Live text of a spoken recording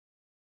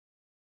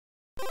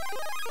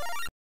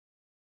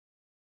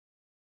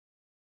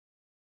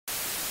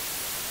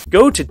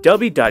Go to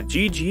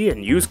w.gg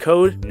and use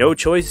code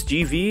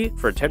NOCHOICEGV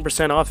for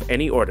 10% off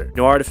any order.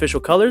 No artificial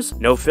colors,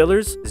 no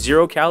fillers,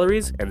 0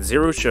 calories, and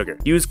 0 sugar.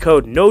 Use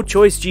code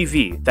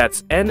NOCHOICEGV,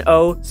 that's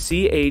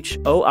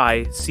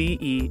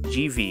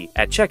NOCHOICEGV,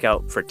 at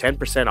checkout for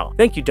 10% off.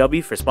 Thank you,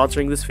 W, for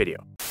sponsoring this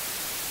video.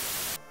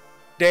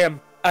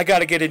 Damn, I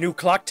gotta get a new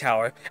clock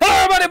tower.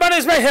 Hello everybody, my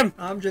name's Mayhem!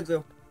 I'm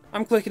Jinzu.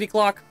 I'm Clickety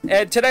Clock.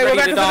 And today we're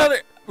back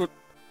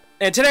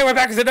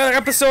with another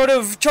episode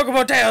of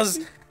Chocobo Tales.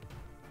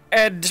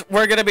 And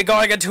we're gonna be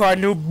going into our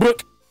new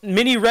book,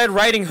 Mini Red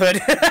Riding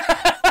Hood.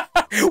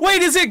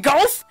 Wait, is it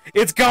golf?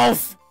 It's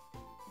golf.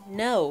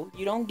 No,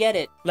 you don't get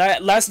it.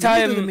 Last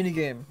time, the mini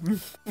game.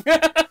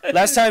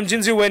 last time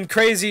Jinzu went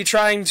crazy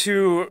trying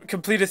to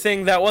complete a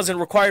thing that wasn't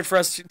required for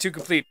us to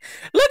complete.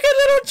 Look at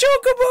little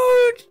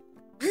Chocobo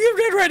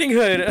Red Riding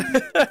Hood.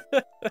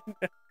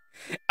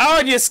 Oh,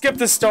 and you skipped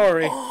the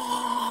story.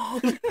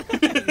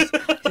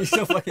 You're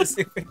so fucking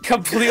stupid.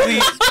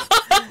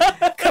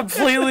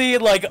 Completely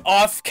like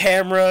off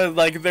camera,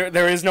 like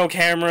there is no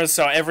camera,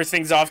 so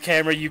everything's off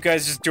camera. You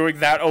guys just doing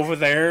that over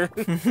there.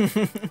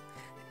 I'm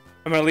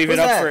gonna leave it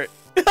up for it.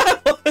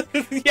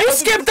 You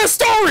skipped the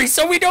story,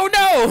 so we don't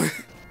know.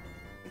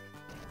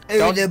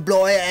 Who the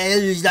boy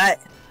is that?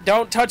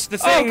 Don't touch the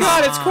thing. Oh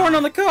god, it's corn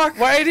on the cock.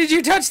 Why did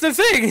you touch the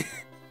thing?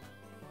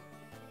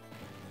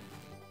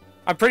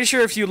 I'm pretty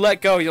sure if you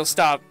let go, you'll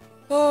stop.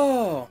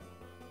 Oh.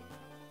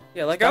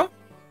 Yeah, let go.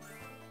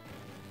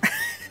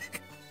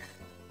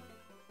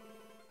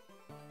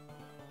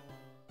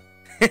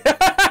 I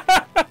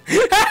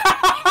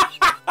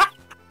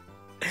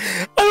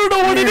don't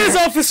know what it is,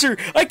 officer.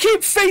 I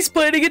keep face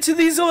planting it to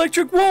these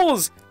electric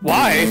walls.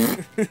 Why?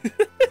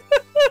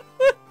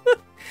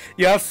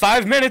 You have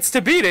 5 minutes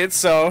to beat it,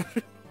 so.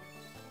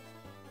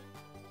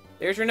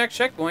 There's your next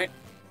checkpoint.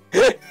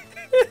 I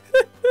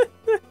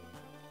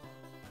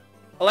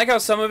like how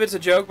some of it's a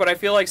joke, but I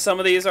feel like some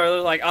of these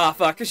are like, ah,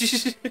 fuck.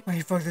 Wait,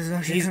 fuck, this is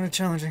actually kind of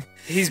challenging.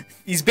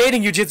 He's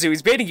baiting you, Jinzu.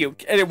 He's baiting you.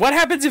 And what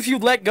happens if you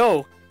let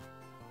go?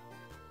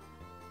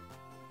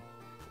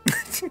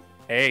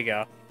 There you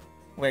go.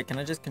 Wait, can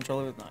I just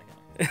control it with... No, I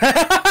can't.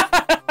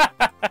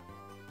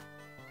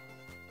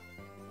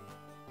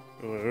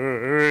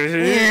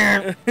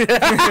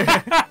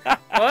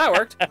 Well, that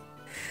worked.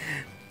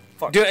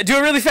 Fuck. Do it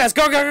really fast.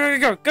 Go, go, go, go,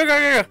 go, go,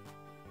 go, go.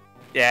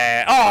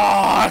 Yeah.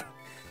 Oh!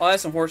 Oh,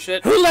 that's some horse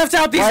shit. Who left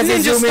out these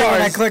ninja stars?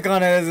 When I click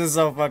on it, this is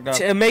so fucked up.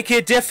 To make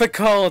it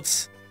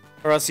difficult.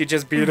 Or else you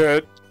just beat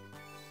it.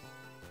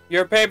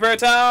 Your paper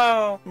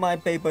towel. My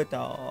paper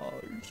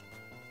towels.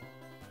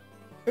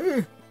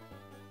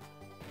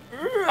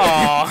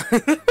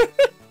 Aww.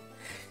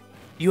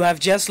 You have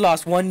just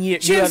lost 1 year.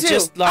 You have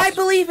just lost. I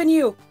believe in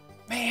you.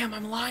 Ma'am,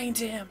 I'm lying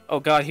to him. Oh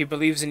god, he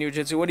believes in you,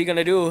 Jinzu. What are you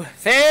gonna do?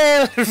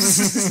 Fail!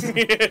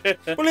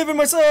 Believe in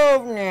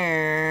myself.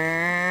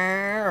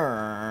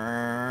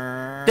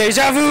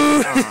 Deja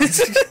vu!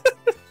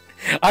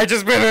 I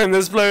just been in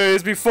this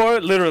place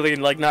before. Literally,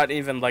 like not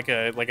even like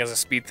as a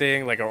speed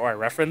thing, like or a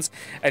reference.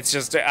 It's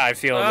just I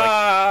feel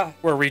like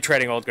we're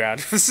retreading old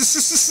ground.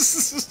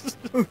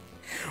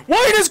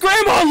 Why does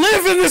Grandma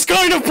live in this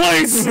kind of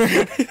place?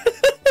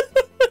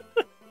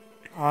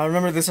 I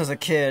remember this as a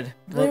kid.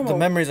 The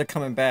memories are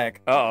coming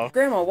back. Uh-oh.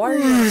 Grandma, why are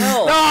you in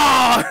hell?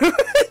 Ah!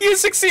 You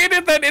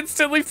succeeded, then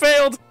instantly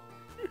failed.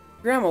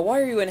 Grandma, why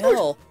are you in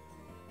hell?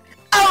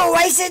 Oh,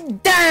 I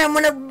said damn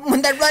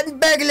when that rotten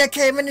burglar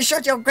came in and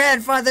shot your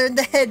grandfather in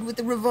the head with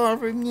the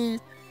revolver. I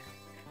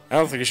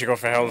don't think you should go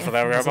for hell for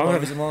that, Grandma. I don't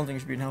think you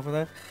should be in hell for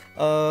that.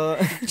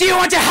 Do you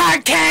want a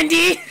hard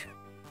candy?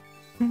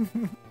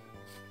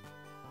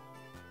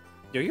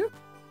 Do you?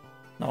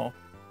 No.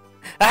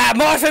 Ah,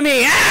 more for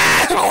me!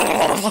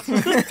 Ah!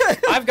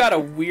 I've got a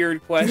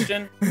weird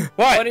question.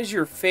 What is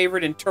your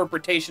favorite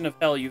interpretation of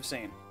hell you've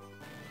seen?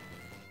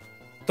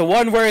 The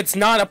one where it's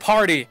not a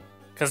party,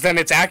 because then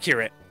it's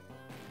accurate.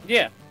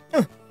 Yeah.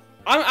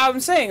 I'm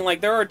saying, like,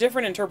 there are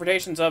different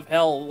interpretations of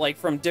hell, like,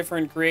 from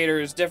different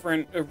creators,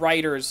 different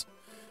writers.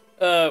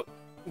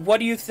 What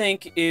do you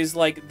think is,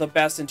 like, the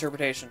best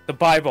interpretation? The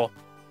Bible.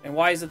 And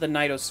why is it the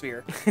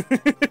Nightosphere?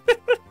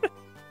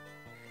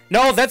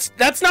 No,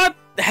 that's not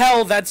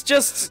hell, that's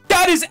just...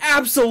 That is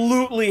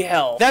absolutely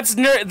hell! That's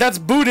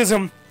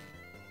Buddhism.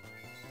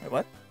 Wait,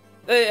 what?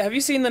 Have you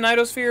seen the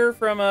Nightosphere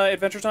from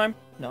Adventure Time?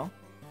 No.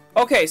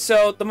 Okay,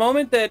 so the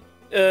moment that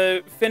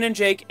Finn and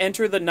Jake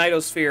enter the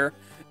Nightosphere,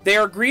 they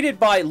are greeted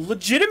by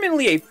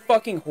legitimately a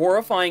fucking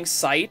horrifying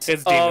sight.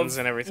 It's demons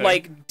and everything.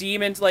 Like,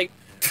 demons, like...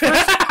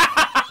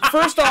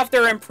 First off,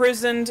 they're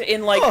imprisoned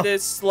in, like,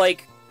 this,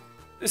 like,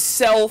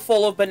 cell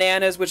full of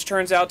bananas, which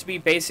turns out to be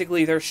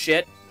basically their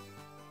shit.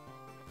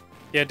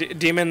 Yeah,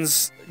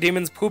 demons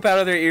poop out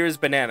of their ears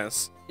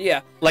bananas.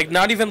 Yeah. Like,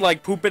 not even,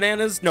 like, poop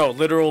bananas? No,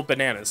 literal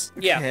bananas.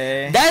 Yeah.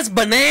 Okay. That's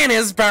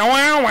bananas!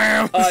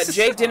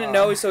 Jake didn't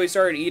know, so he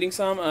started eating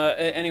some.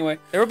 Anyway.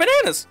 They were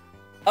bananas!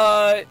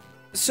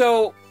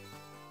 So,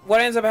 what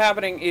ends up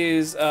happening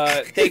is,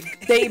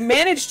 they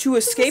manage to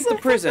escape the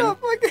prison.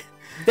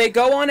 They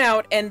go on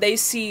out and they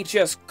see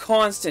just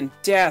constant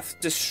death,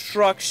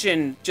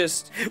 destruction,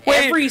 just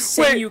every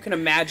sin you can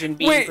imagine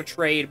being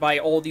portrayed by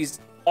all these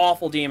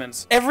awful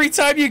demons. Every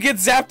time you get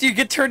zapped, you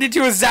get turned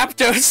into a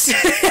Zapdos.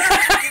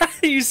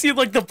 You see,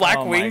 like, the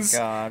black wings. Oh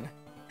my god.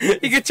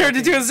 You get turned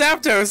into a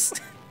Zapdos.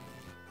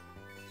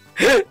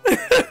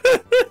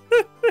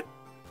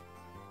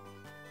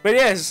 But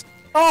yes.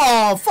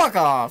 Oh, fuck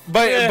off.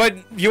 But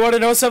you want to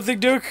know something,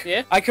 Duke?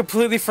 Yeah? I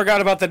completely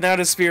forgot about the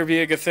Nanosphere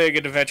being a thing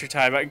in Adventure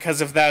Time because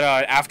of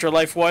that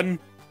Afterlife one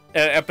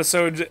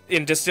episode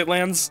in Distant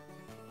Lands.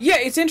 Yeah,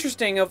 it's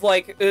interesting of,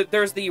 like,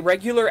 there's the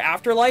regular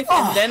Afterlife,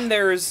 and then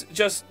there's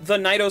just the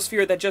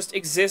Nightosphere that just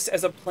exists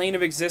as a plane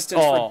of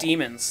existence for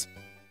demons.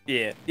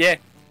 Yeah. Yeah.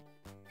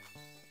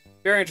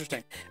 Very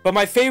interesting. But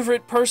my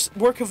favorite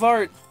work of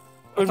art,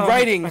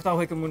 writing... I thought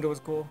Huecamundo was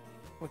cool.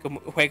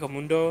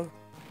 Huecamundo?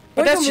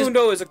 But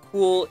Huecamundo is a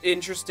cool,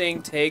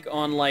 interesting take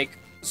on, like,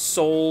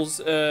 souls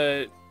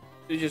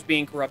just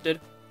being corrupted.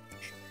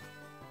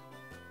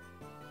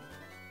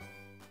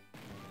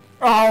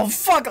 Oh,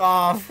 fuck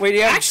off! Wait,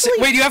 you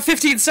have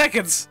 15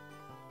 seconds!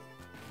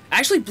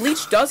 Actually,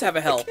 Bleach does have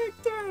a hell.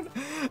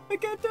 I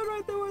can't turn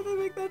right there where they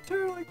make that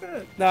turn like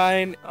that.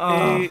 9,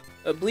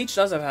 8... Bleach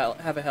does have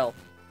a hell.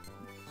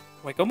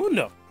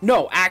 Huecamundo.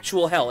 No,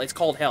 actual hell. It's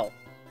called hell.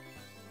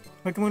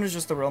 Huecamundo is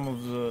just the realm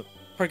of the...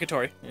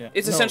 Purgatory. Yeah.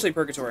 It's essentially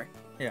purgatory.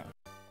 Yeah.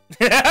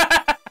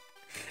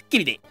 Give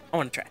me that. I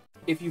want to try.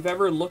 If you've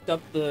ever looked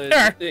up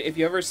if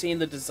you've ever seen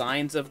the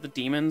designs of the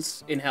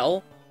demons in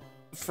hell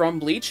from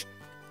Bleach,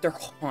 they're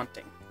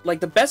haunting. Like,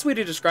 the best way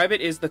to describe it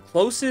is the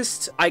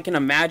closest I can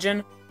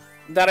imagine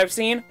that I've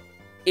seen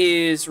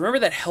is, remember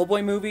that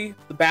Hellboy movie?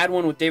 The bad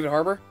one with David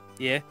Harbour?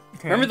 Yeah.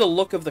 Okay. Remember the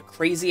look of the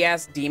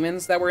crazy-ass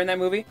demons that were in that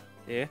movie?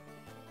 Yeah.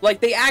 Like,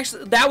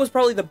 that was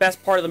probably the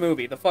best part of the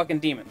movie, the fucking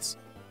demons.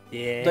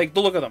 Yeah. Like, the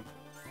look of them.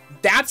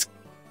 That's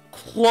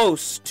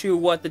close to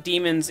what the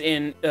demons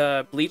in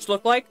Bleach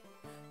look like,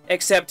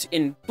 except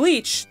in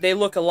Bleach, they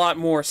look a lot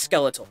more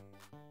skeletal.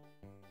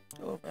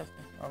 Oh,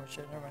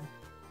 shit, never mind.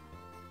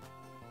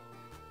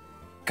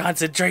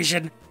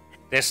 Concentration.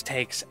 This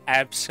takes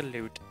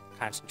absolute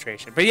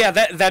concentration. But yeah,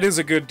 that is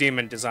a good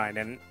demon design,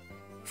 and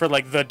for,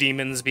 like, the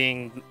demons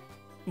being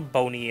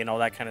bony and all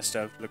that kind of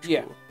stuff, looks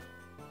cool.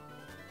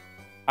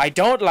 I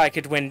don't like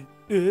it when...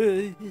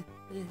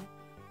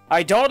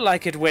 I don't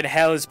like it when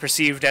hell is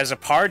perceived as a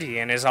party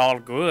and is all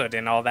good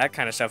and all that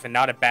kind of stuff and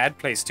not a bad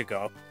place to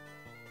go.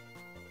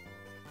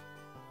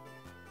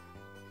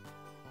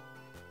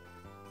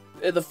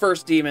 The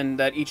first demon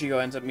that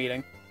Ichigo ends up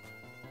meeting.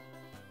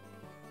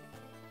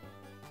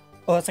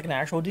 Oh, that's like an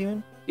actual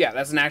demon? Yeah,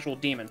 that's an actual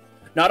demon.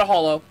 Not a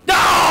hollow.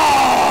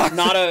 No!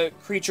 Not a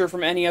creature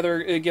from any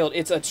other guild.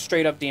 It's a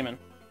straight-up demon.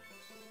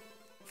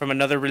 From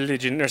another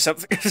religion or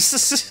something.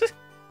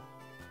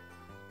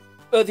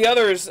 The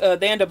others,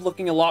 they end up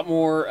looking a lot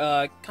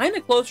more, kind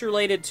of close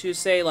related to,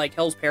 say, like,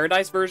 Hell's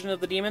Paradise version of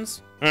the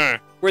demons.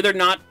 Where they're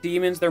not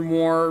demons, they're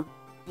more,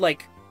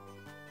 like,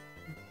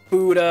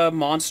 Buddha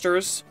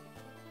monsters.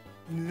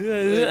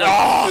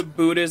 Like,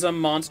 Buddhism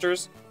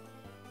monsters.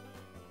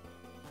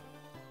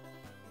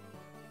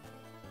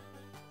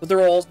 But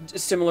they're all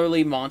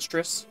similarly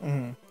monstrous.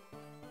 Mm-hmm.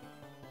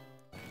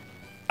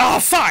 Oh,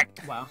 fuck!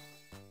 Wow.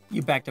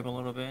 You backed up a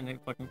little bit and it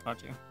fucking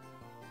caught you.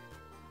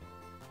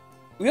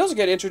 We also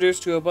get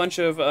introduced to a bunch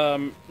of,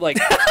 like,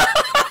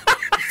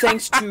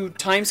 thanks to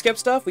time skip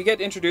stuff, we get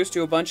introduced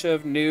to a bunch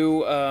of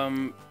new,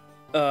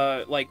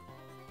 like,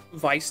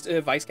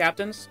 vice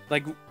captains.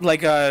 Like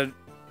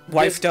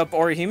wifed up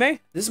Orihime?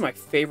 This is my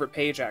favorite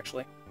page,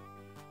 actually.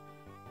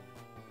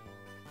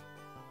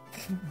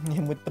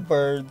 With the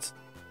birds.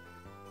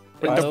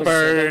 With the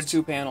birds. Those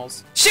 2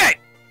 panels. Shit!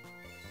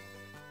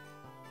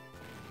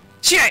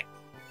 Shit!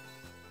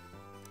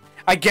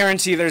 I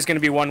guarantee there's gonna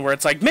be one where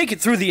it's like, make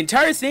it through the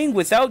entire thing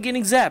without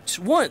getting zapped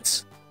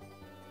once.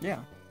 Yeah.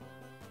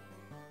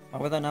 Why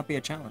would that not be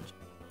a challenge?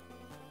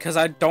 Because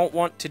I don't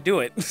want to do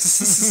it.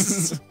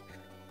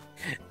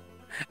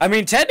 I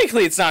mean,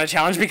 technically it's not a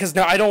challenge because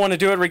I don't want to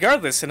do it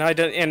regardless, and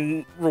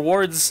and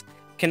rewards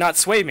cannot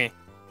sway me.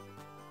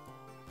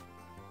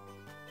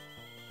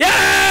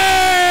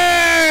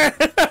 Yeah!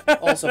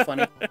 Also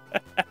funny.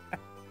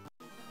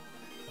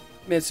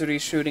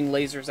 Mitsuri's shooting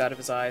lasers out of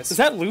his eyes. Is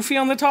that Luffy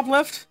on the top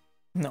left?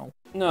 No.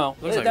 No,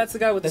 Looks that's the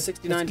guy with the That's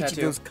 69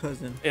 tattoo. Ichigo's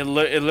cousin. It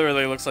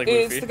literally looks like Luffy.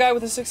 It's the guy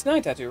with the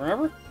 69 tattoo,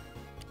 remember?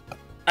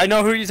 I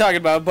know who you're talking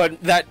about,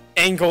 but that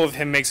angle of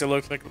him makes it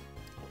look like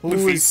Who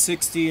Luffy. is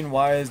 60 and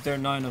why is there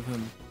 9 of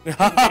him?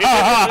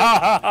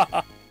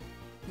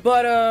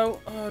 But,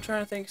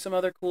 trying to think some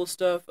other cool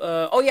stuff.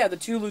 Oh yeah, the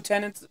 2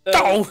 lieutenants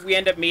we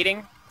end up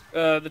meeting.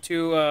 The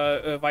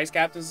 2 vice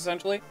captains,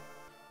 essentially.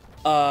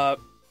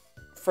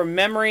 From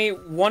memory,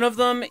 one of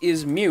them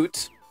is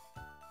mute.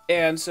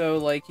 And so,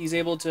 like, he's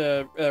able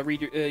to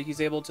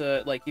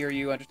like, hear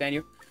you, understand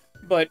you.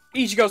 But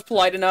Ichigo's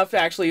polite enough to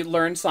actually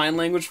learn sign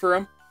language for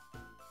him.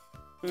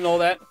 And all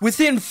that.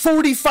 Within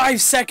 45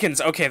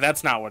 seconds! Okay,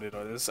 that's not what it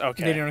is.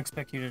 Okay. They don't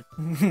expect you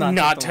to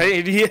not to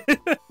idiot.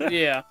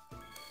 Yeah.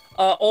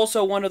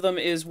 Also, one of them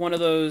is one of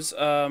those.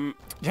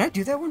 Did I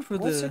do that one for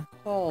What's the it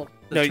called?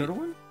 the turtle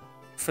one?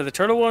 For the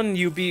turtle one,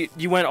 you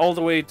went all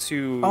the way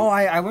to. Oh,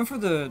 I went for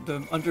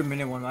the under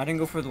minute one. I didn't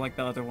go for like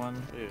the other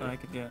one that I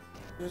could get.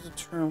 There's a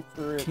term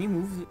for it. Can you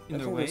move in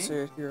their way? I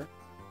say it here.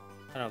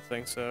 I don't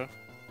think so.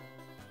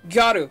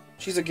 Garu.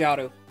 She's a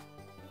Garu.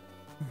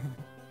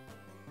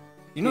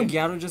 You know what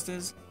Garu just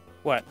is?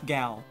 What?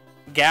 Gal.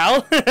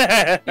 Gal?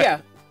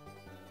 Yeah.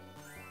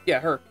 Yeah,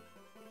 her.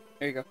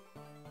 There you go.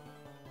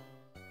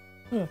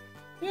 Yeah.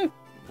 Yeah. I know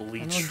what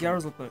Bleach.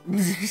 Garus look like.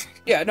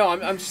 Yeah, no,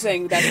 I'm just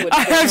saying that's what.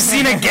 I've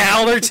seen a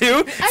gal or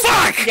two.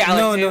 Fuck!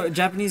 No,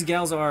 Japanese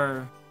gals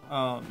are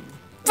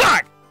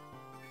Fuck!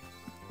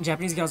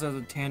 Japanese gals are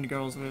the tanned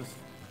girls with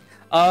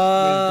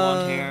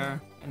blonde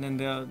hair, and then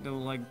they'll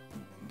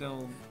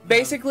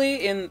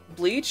Basically, in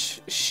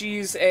Bleach,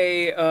 she's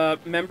a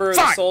member of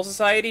the Soul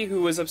Society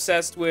who was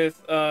obsessed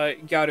with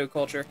Garu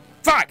culture.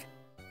 Fuck!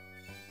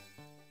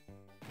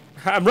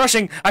 I'm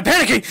rushing. I'm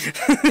panicking.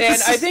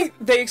 And I think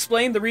they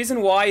explained the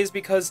reason why is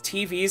because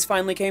TVs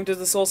finally came to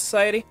the Soul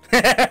Society.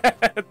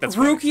 That's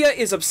Rukia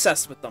is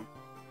obsessed with them.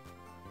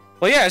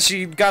 Well, yeah,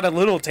 she got a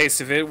little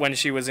taste of it when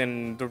she was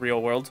in the real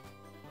world.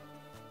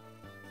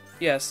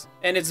 Yes,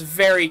 and it's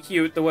very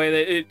cute the way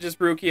that it just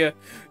Rukia,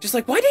 just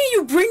like, why didn't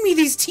you bring me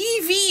these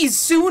TVs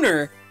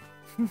sooner?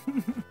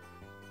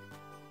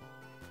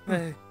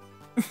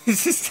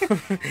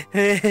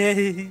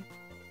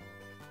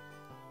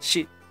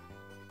 Shit.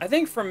 I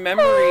think from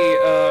memory,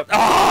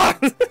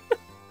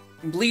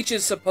 Bleach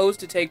is supposed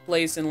to take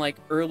place in like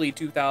early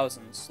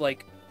 2000s,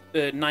 like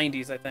the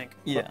 90s, I think.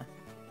 Yeah.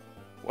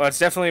 Well, it's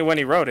definitely when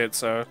he wrote it,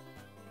 so.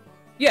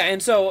 Yeah,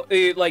 and so,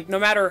 like, no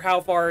matter how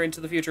far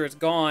into the future it's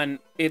gone,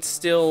 it's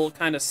still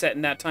kind of set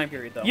in that time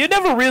period, though. You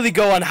never really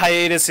go on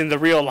hiatus in the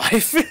real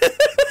life.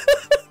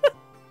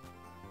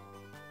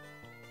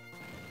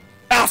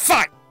 Ah,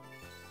 fuck!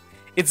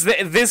 It's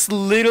this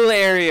little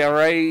area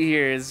right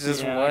here is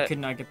just yeah, what? I could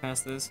not get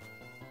past this.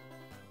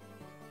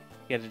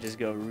 You gotta just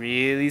go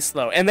really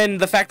slow. And then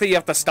the fact that you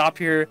have to stop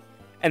here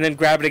and then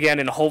grab it again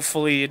and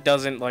hopefully it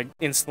doesn't, like,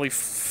 instantly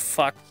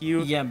fuck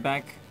you. Yeah,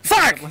 back.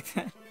 Fuck! Like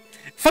that.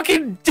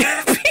 Fucking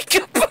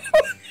Peekaboo!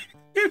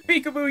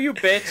 Peekaboo, you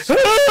bitch!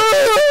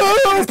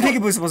 How's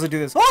Peekaboo supposed to do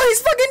this? Oh,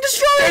 he's fucking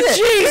destroyed it!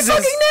 Jesus! He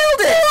fucking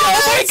nailed it!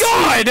 Oh my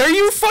god! Are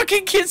you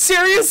fucking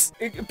serious?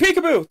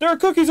 Peekaboo, there are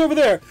cookies over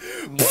there!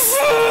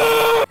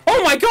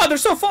 Oh my god, they're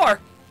so far!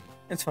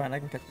 It's fine, I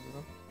can catch it.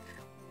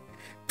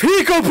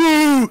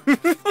 Peekaboo!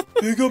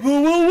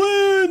 Peekaboo will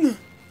win!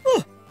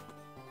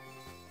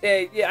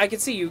 Yeah, I can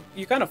see you.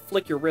 You kind of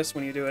flick your wrist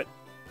when you do it.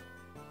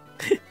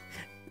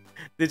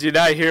 Did you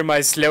not hear my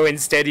slow and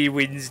steady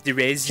wins the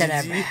race? Shut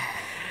up.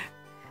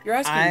 You're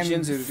asking I'm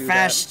Jinzu to do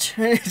fast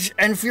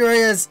and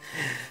furious.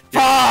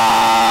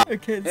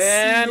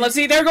 And let's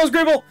see, there goes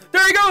Gribble!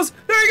 There he goes!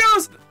 There he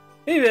goes!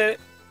 He did it.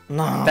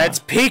 No. That's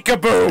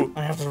Peekaboo!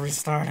 I have to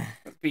restart.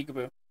 That's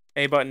Peekaboo.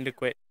 A button to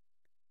quit.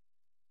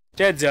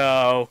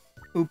 Jedzo.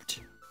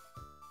 Ooped.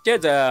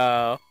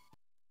 Jedzo.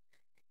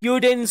 You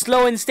didn't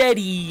slow and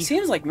steady.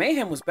 Seems like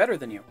Mayhem was better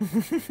than you.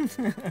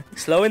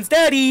 Slow and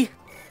steady.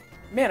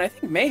 Man, I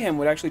think Mayhem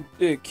would actually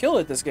kill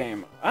at this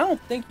game. I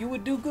don't think you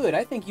would do good.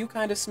 I think you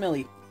kind of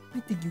smelly. I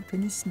think you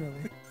kind of smell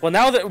it. Well,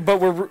 now that, but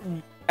we're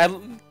at.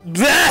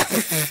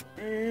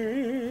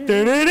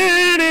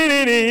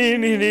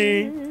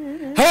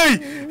 Hey!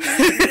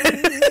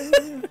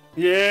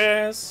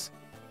 Yes.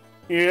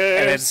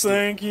 Yes,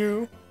 thank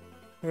you.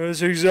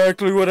 That's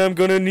exactly what I'm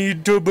gonna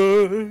need to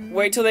buy.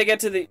 Wait till they get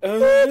to the...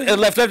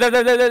 Left.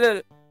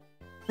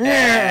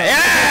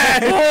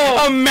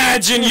 Yeah.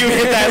 Imagine you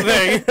hit that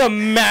thing.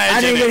 Imagine.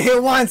 I didn't even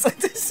hit once.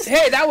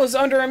 Hey, that was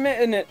under a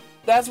minute.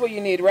 That's what you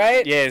need,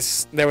 right?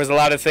 Yes, there was a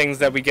lot of things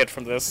that we get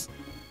from this.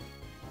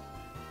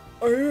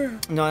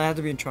 No, I have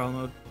to be in trial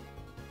mode.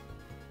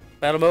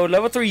 Battle mode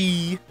level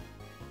 3.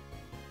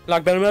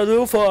 Lock battle mode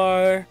level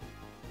 4.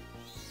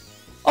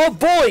 Oh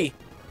boy!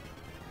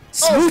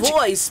 Oh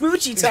boy,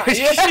 smoochy time!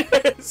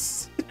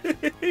 Yes!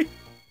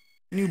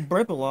 New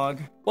burpalog.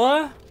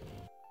 What?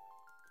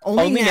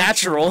 Only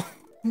natural.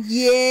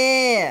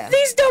 Yeah!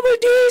 These double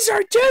D's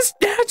are just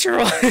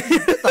natural!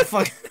 What the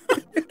fuck?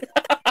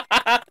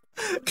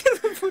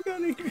 Get the fuck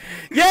out of here.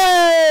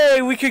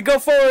 Yay! We can go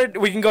forward.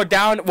 We can go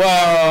down.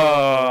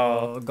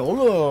 Whoa!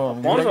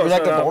 Golem. You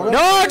like a golem?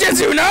 No,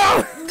 Jinzu,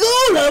 no!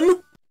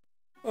 Golem?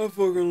 I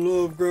fucking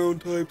love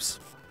ground types.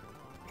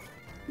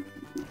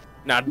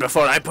 Not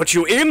before I put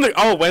you in the.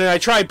 Oh, when I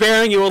tried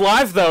burying you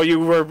alive, though, you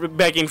were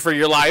begging for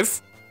your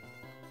life.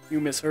 You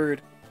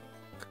misheard.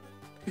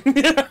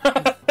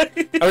 I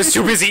was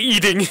too busy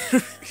eating.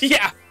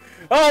 Yeah.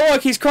 Oh,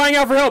 look, he's crying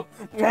out for help.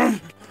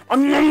 Son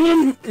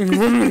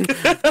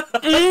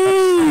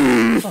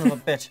of a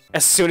bitch.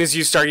 As soon as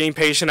you start getting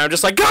patient, I'm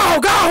just like, go,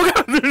 go,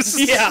 go!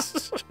 Yeah.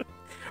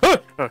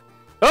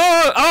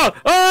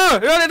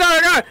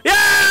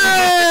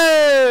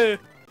 Yeah!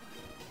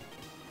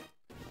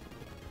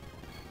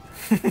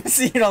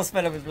 Seeing it all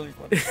sped up is really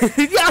funny.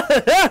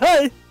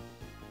 Yeah!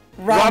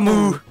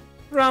 Ramu.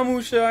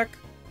 Ramu Shack.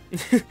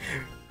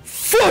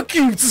 Fuck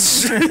you!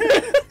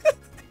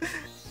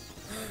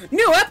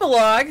 New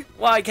epilogue.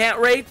 Well, I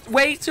can't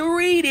wait to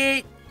read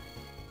it.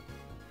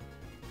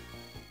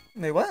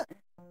 Wait, what?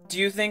 Do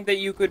you think that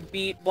you could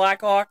beat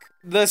Blackhawk?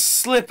 The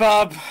slip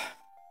up.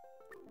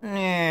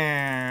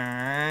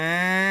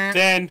 Yeah.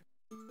 10.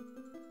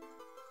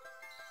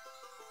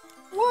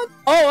 What?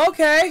 Oh,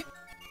 okay.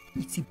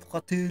 Easy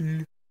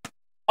portal.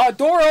 A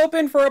door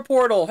open for a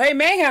portal. Hey,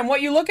 Mayhem,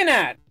 what you looking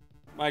at?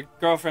 My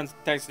girlfriend's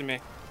texting me.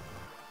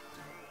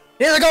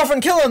 Here's a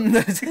girlfriend, kill him!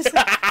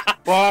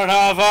 One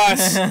of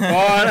us.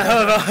 One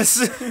of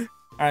us.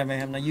 Alright,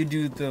 Mayhem, now you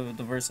do the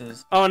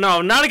verses. Oh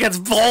no, not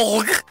against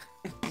Volk.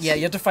 Yeah,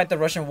 you have to fight the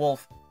Russian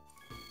wolf.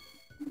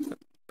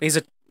 He's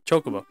a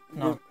chocobo.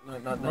 No,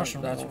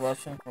 Russian wolf.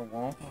 Russian for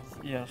wolf.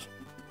 Yes.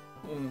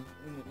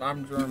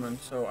 I'm German,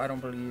 so I don't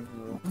believe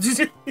you.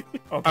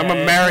 Okay. I'm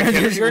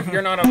American.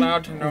 You're not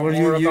allowed to know Well,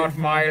 more you- about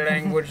my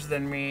language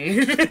than me.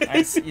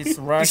 It's He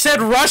Russian.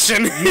 said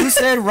Russian. You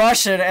said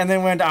Russian and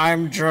then went,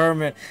 I'm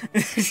German.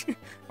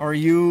 Are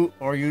you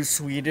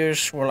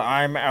Swedish? Well,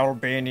 I'm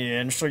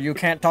Albanian, so you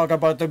can't talk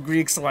about the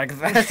Greeks like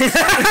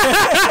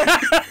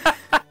that.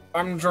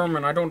 I'm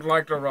German. I don't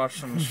like the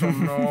Russians, so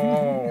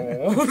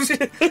no.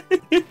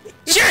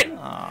 Shit.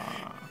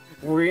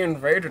 We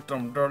invaded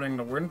them during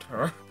the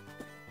winter.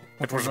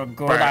 It was a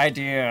good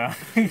idea.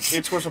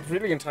 It was a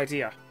brilliant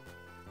idea.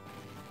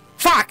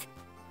 Fuck.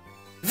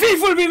 We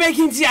will be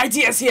making the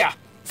ideas here.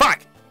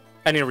 Fuck.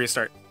 I need to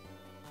restart.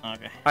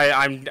 Okay.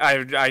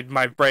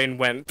 My brain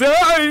went.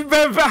 I'm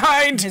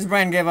behind. His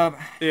brain gave up.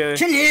 Yeah.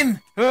 Kill him!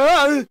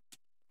 Damn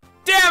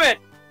it.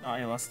 Oh,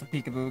 he lost the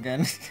peekaboo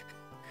again.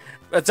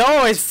 It's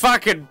always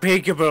fucking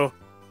peekaboo.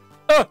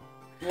 Oh.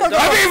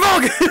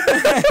 I'm evil.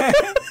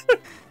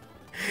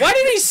 Why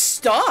did he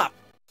stop?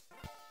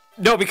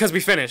 No, because we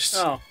finished.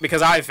 Oh.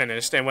 Because I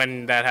finished, and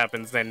when that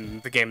happens,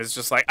 then the game is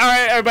just like, all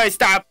right, everybody,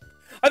 stop.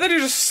 I thought you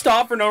just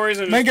stopped for no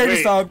reason. Make Just,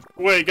 it stop.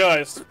 Wait,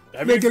 guys.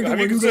 Have Main you character one,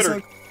 you guys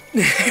considered?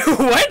 suck.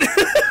 What?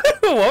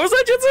 What was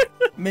that,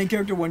 Jitsu? Main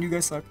character one, you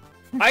guys suck.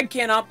 I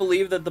cannot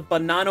believe that the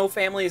Banano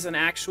family is an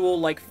actual,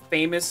 like,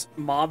 famous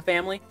mob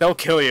family. They'll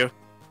kill you.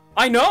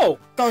 I know.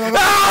 Go, go, go.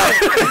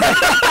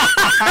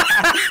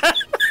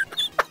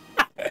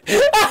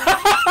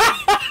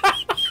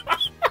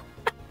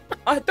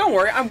 Don't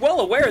worry, I'm well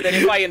aware that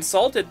if I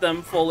insulted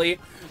them fully,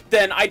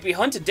 then I'd be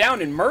hunted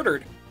down and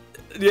murdered.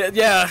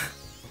 Yeah.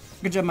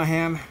 Good job, my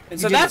ham. And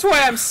so that's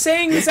why I'm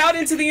saying this out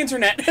into the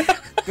internet.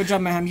 Good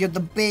job, my ham. You're the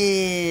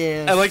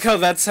best. I like how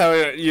that's how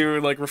you,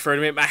 like, refer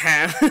to me, my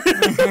hand.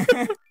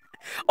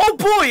 Oh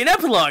boy, an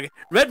epilogue!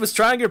 Red was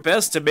trying her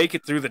best to make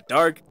it through the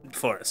dark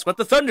forest, but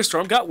the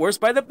thunderstorm got worse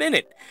by the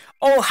minute.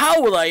 Oh,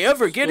 how will I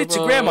ever get into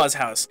Grandma's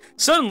house?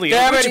 Suddenly, a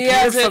Damn witch it, he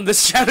appeared has it. from the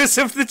shadows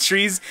of the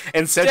trees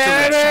and said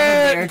Damn to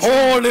Red, it.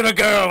 "Oh, little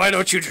girl, why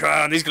don't you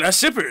try on these glass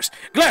slippers?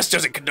 Glass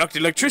doesn't conduct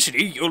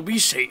electricity, you'll be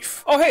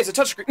safe." Oh, hey, it's a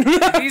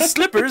touchscreen. These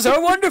slippers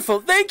are wonderful.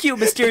 Thank you,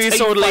 mysterious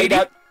That's how you old find lady.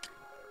 out.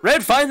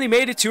 Red finally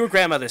made it to her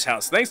grandmother's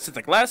house, thanks to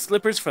the glass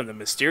slippers from the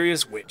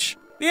mysterious witch.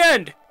 The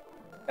end.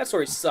 That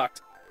story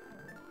sucked.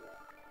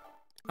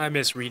 I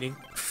miss reading.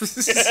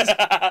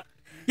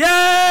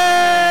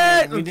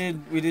 Yay! We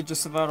did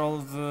just about all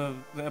of the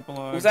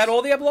epilogues. Was that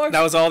all the epilogues?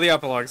 That was all the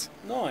epilogues.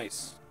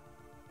 Nice.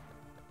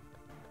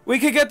 We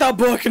can get the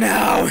book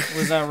now. What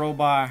was that roll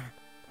by?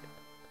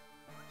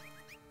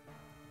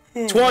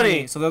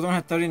 20. So the other one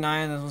had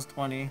 39, this was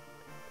 20.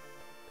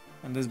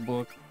 And this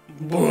book.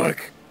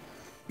 Book.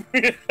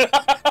 Why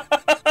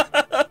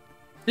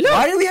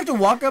do we have to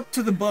walk up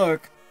to the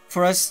book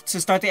for us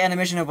to start the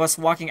animation of us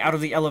walking out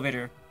of the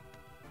elevator?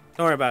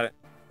 Don't worry about it.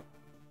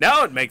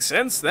 Now it makes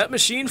sense. That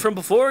machine from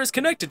before is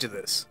connected to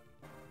this.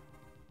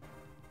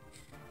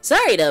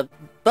 Sorry to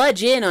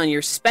budge in on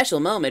your special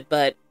moment,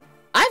 but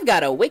I've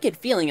got a wicked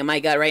feeling in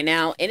my gut right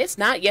now, and it's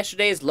not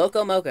yesterday's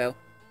Loco Moco.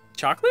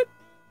 Chocolate?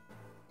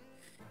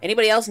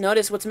 Anybody else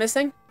notice what's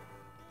missing?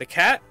 The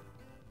cat?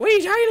 What are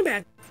you talking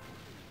about?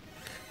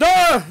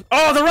 No!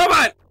 Oh, the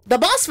robot! The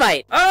boss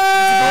fight!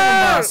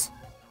 Oh!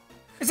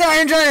 It's an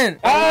Iron Giant!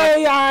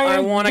 I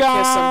want to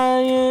kiss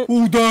him.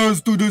 Who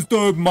dares to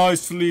disturb my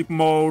sleep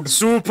mode?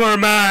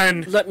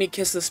 Superman! Let me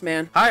kiss this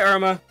man. Hi,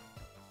 Irma.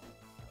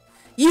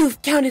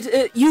 You've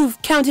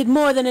counted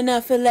more than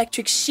enough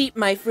electric sheep,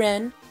 my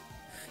friend.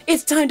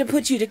 It's time to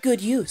put you to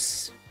good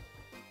use.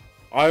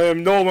 I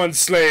am no one's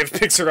slave.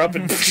 Picks her up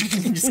and...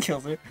 He just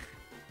kills her.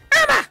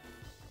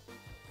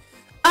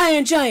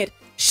 Iron Giant,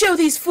 show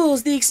these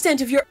fools the extent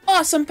of your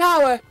awesome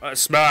power.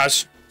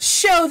 Smash.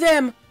 Show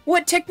them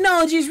what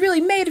technology is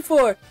really made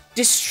for.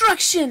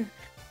 Destruction.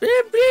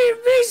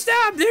 Please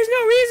stop. There's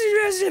no reason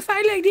for us to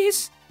fight like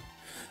this.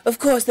 Of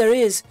course there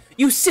is.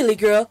 You silly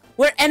girl.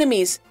 We're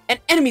enemies,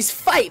 and enemies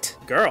fight.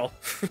 Girl.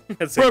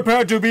 That's it.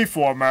 Prepare to be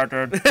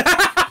formatted.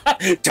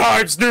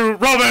 Times New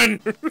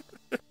Roman.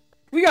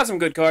 We got some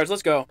good cards.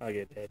 Let's go. I'll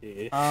get that,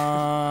 dude.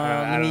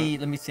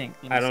 Let me think.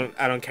 I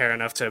don't care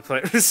enough to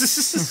play.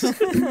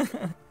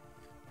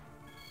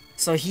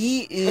 So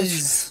he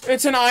is.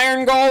 It's an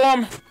iron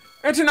golem.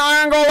 It's an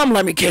iron golem.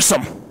 Let me kiss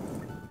him.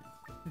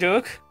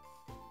 Duke,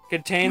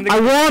 contain the. I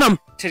want him.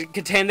 to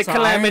contain the So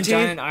calamity.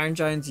 Iron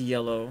Giant's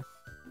yellow.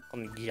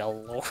 I'm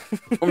yellow.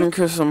 I'm gonna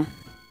kiss him.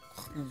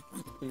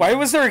 Why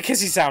was there a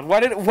kissy sound?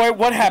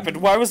 What happened?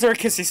 Why was there a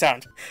kissy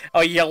sound?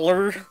 A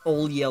yeller.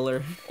 Old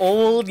yeller.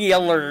 Old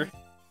yeller.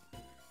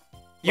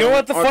 You know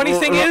what the funny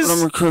thing is? I'm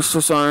gonna kiss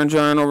this Iron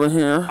Giant over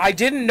here. I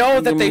didn't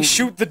know that they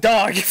shoot the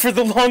dog for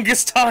the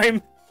longest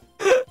time.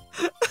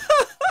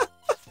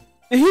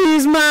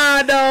 He's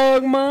my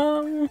dog,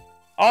 Mom.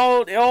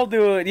 I'll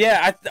do it.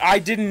 Yeah, I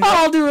didn't know.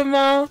 I'll do it,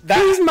 Mom.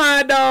 He's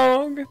my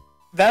dog.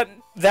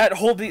 That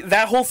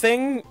whole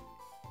thing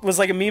was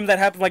like a meme that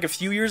happened like a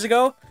few years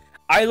ago.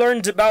 I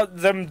learned about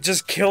them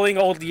just killing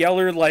Old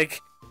Yeller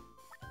like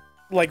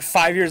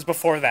 5 years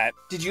before that.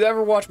 Did you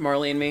ever watch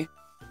Marley and Me?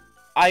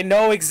 I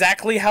know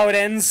exactly how it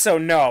ends, so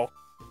no.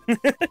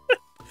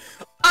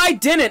 I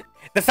didn't.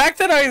 The fact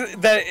that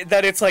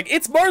that it's like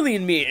it's Marley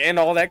and Me and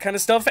all that kind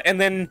of stuff, and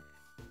then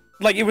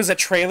like it was a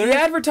trailer. The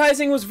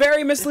advertising was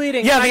very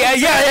misleading. Yeah, I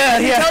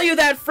can tell you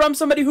that from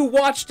somebody who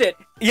watched it.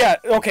 Yeah.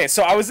 Okay.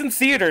 So I was in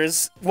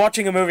theaters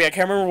watching a movie. I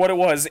can't remember what it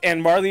was,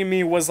 and Marley and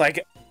Me was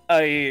like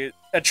a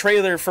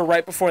trailer for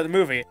right before the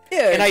movie.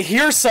 Yeah. And I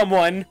hear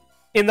someone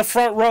in the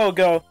front row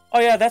go, "Oh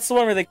yeah, that's the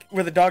one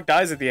where the dog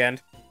dies at the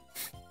end."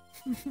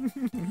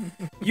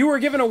 You were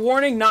given a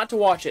warning not to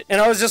watch it. And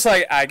I was just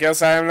like, I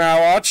guess I am now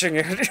watching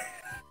it.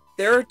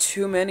 There are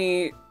too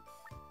many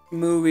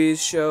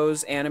movies,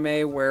 shows,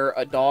 anime where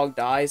a dog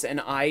dies, and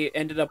I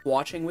ended up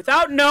watching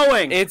without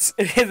knowing.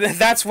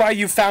 That's why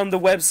you found the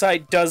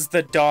website Does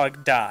the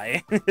Dog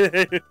Die?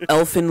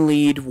 Elfin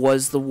Lied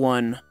was the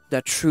one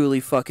that truly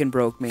fucking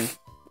broke me.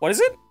 What is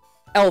it?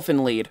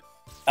 Elfin Lied.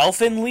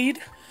 Elfin Lied?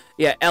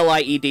 Yeah,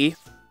 Lied.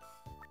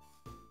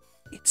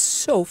 It's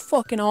so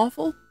fucking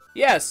awful.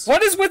 Yes.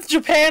 What is with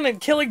Japan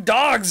and killing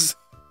dogs?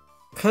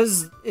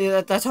 Cause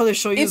that's how they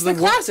show you. It's the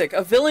classic.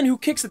 A villain who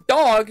kicks a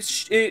dog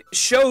it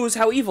shows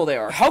how evil they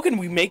are. How can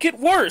we make it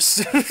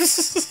worse?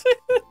 It's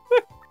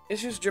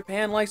just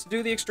Japan likes to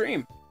do the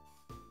extreme.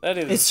 That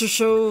is. It's to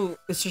show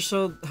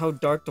how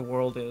dark the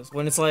world is.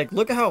 When it's like,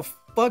 look at how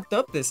fucked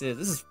up this is.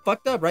 This is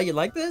fucked up, right? You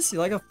like this? You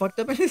like how fucked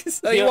up it is?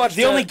 Oh, you watch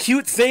the only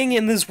cute thing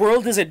in this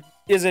world is a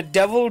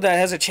devil that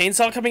has a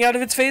chainsaw coming out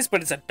of its face,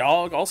 but it's a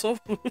dog also.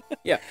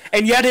 Yeah.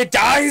 And yet it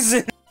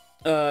dies.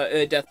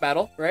 A death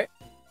battle, right?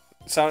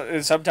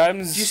 So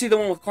sometimes. Did you see the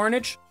one with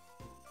Carnage?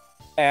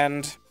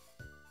 And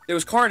there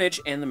was Carnage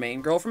and the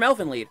main girl from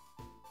Elfin Lied.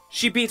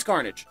 She beats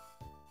Carnage.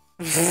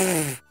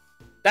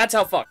 That's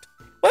how fucked.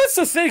 Well, that's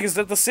the thing, is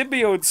that the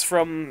symbiotes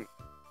from...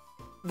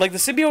 Like, the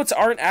symbiotes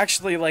aren't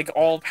actually, like,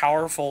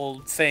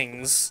 all-powerful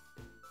things.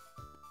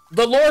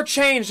 The lore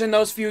changed in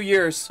those few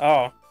years.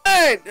 Oh.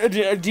 Hey,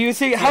 do you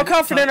think... How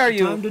confident are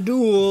you? Time to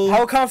duel.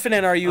 How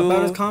confident are you?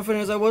 About as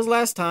confident as I was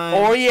last time.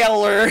 Or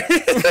Yeller.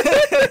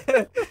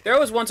 There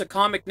was once a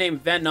comic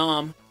named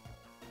Venom.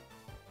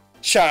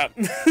 Shut up.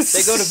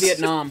 They go to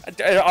Vietnam.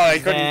 I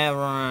couldn't... Yeah,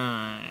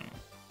 right.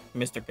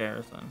 Mr.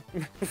 Garrison.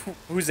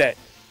 Who's that?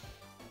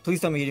 Please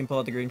tell me you didn't pull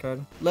out the green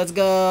card. Let's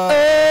go.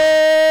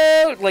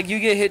 Like, you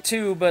get hit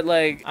too, but,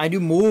 like... I do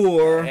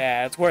more.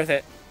 Yeah, it's worth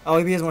it.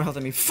 Oh, he has more health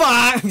than me.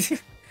 Fuck!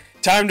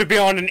 Time to be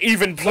on an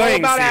even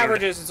playing It's all about field.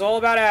 averages. It's all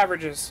about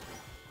averages.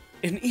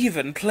 An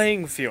even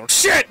playing field.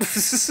 Shit!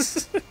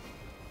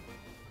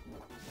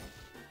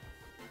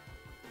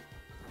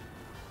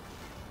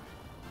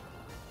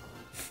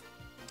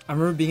 I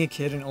remember being a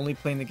kid and only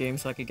playing the game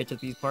so I could get to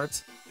these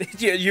parts.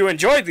 You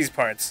enjoyed these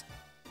parts.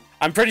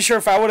 I'm pretty sure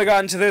if I would have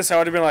gotten to this, I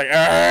would have been like,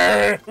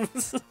 Arr!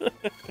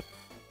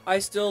 I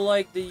still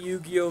like the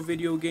Yu-Gi-Oh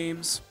video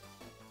games.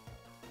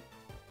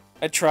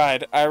 I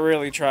tried. I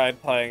really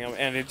tried playing them,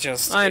 and it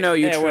just... I know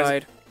you it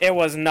tried. It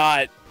was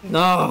not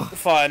No!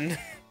 fun.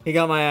 He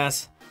got my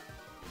ass.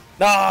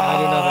 No! I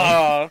do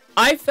nothing.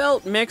 I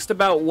felt mixed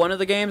about one of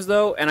the games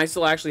though, and I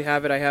still actually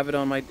have it. I have it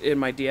on in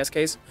my DS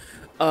case,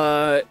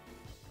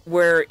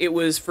 where it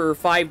was for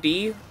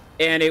 5D,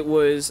 and it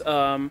was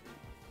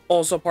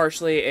also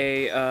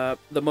partially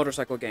the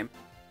motorcycle game.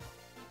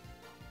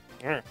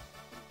 Mm.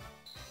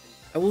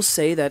 I will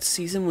say that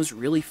season was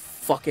really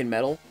fucking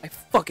metal. I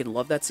fucking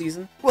love that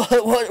season.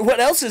 What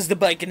else is the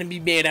bike gonna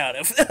be made out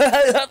of?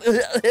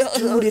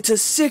 Dude, it's a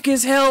sick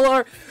as hell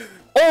art.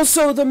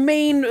 Also, the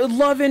main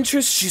love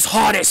interest, she's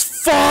hot as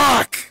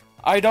fuck!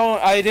 I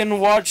didn't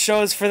watch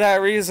shows for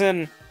that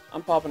reason.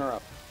 I'm popping her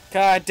up.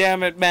 God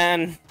damn it,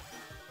 man.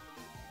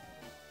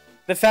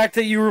 The fact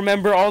that you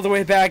remember all the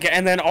way back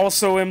and then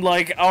also am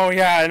like, oh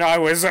yeah, and I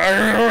was...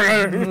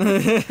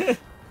 Are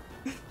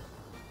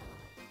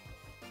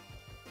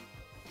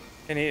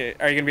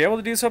you gonna be able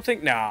to do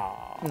something?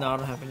 No. No, I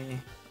don't have any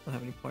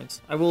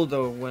points. I will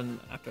though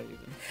after I use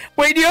them.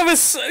 Wait, you have a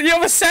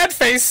sad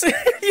face.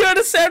 You had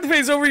a sad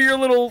face over your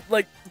little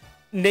like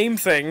name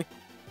thing,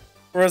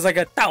 where it was like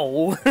a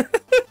tau.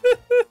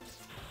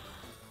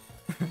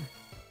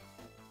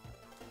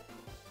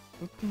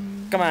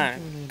 Come on,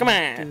 come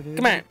on,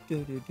 come on.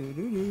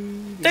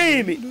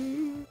 Damn it.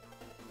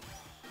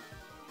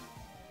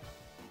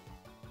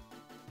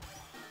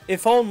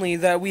 If only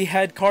that we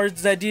had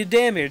cards that did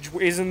damage.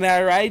 Isn't that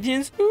right,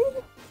 Jins?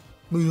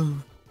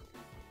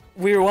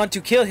 we want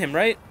to kill him,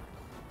 right?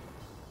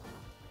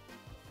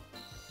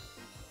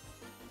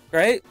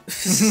 Right?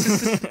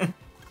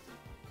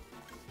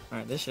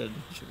 Alright, this should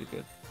be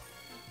good.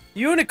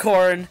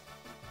 Unicorn.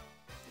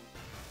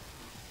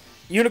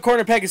 Unicorn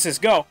or Pegasus,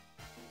 go.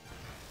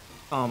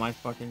 Oh my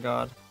fucking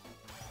god.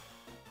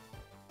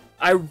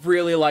 I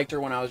really liked her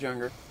when I was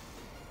younger.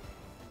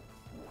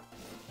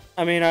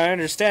 I mean, I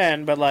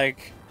understand, but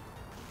like,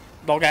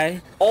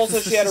 okay. Also,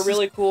 she had a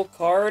really cool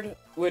card,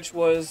 which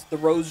was the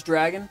Rose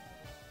Dragon.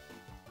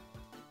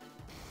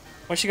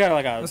 Well, she got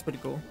like a. That's pretty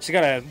cool. She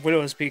got a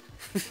widow's peak.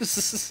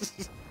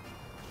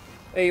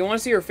 Hey, you want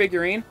to see her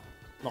figurine?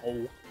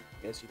 No.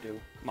 Yes, you do.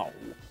 No.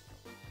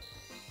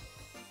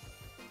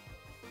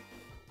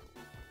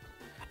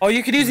 Oh,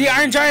 you could use the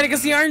Iron Giant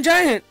against the Iron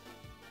Giant.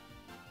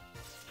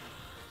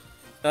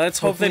 Let's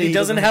hope that he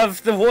doesn't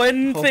have the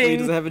one Hopefully he thing.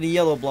 doesn't have any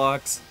yellow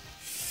blocks.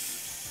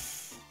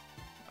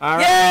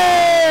 Alright. Yay!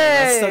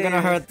 That's still gonna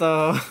hurt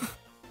though.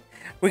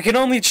 We can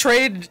only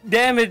trade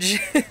damage.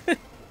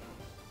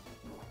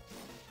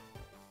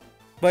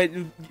 But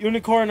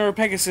Unicorn or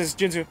Pegasus,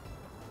 Jinzu?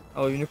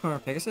 Oh, Unicorn or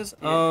Pegasus?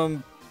 Yeah.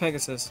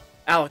 Pegasus.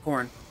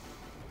 Alicorn.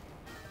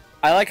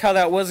 I like how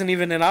that wasn't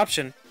even an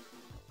option.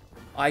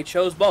 I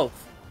chose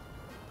both.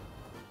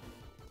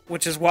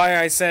 Which is why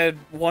I said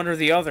one or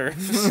the other.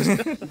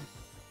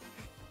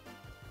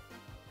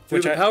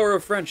 Through the power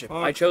of friendship,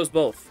 I chose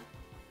both.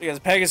 Because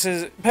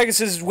Pegasus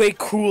is way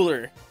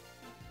cooler.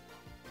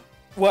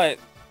 What?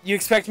 You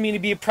expect me to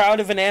be proud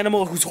of an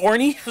animal who's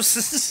horny?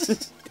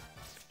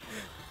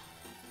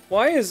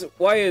 Why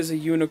is a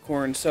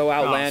unicorn so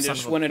outlandish son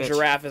of a when a bitch.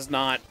 giraffe is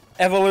not?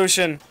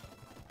 Evolution.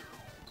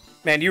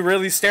 Man, you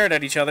really stared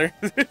at each other.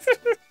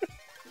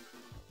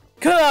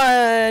 Come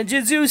on,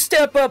 Jinzu,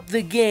 step up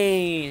the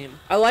game.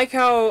 I like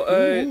how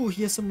Ooh,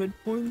 he has some red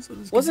points.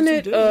 wasn't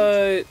it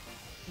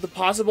the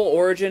possible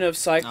origin of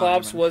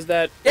Cyclops was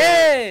that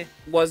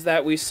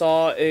we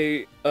saw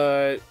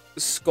a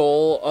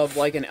skull of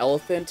like an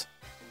elephant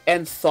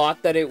and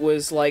thought that it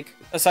was like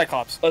A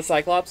Cyclops. a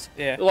Cyclops?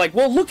 Yeah. Like,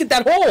 well, look at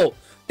that hole.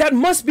 That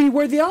must be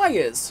where the eye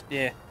is.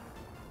 Yeah.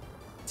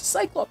 It's a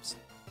Cyclops.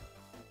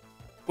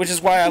 Which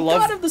is why I The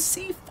love... god of the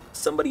sea fucked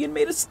somebody and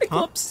made a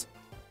Cyclops.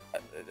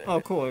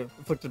 Oh, cool.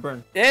 Inflicted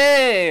burn.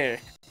 Yeah!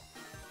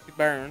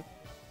 Burn.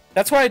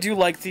 That's why I do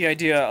like the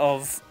idea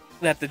of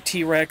that the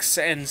T-Rex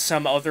and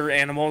some other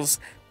animals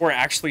were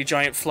actually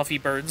giant fluffy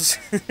birds.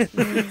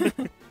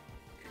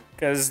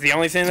 Because the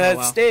only thing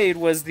that stayed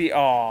was the...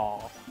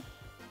 Aww.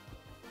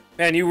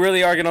 Man, you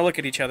really are gonna look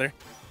at each other.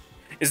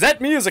 Is that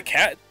me as a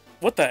cat?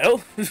 What the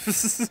hell?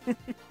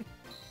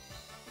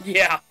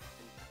 Yeah.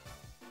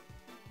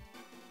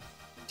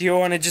 Do you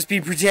want to just be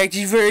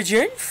protected for a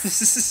turn?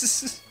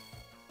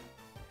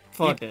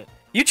 Fuck it.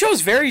 You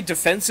chose very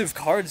defensive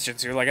cards,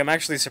 Jinzu. Like, I'm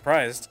actually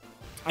surprised.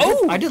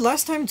 I did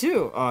last time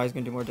too. Oh, he's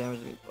gonna do more damage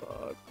to me.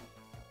 Fuck.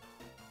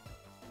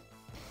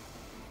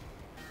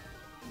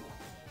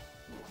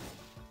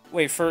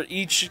 Wait, for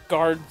each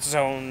guard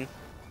zone...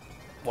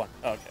 One.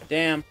 Okay.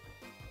 Damn.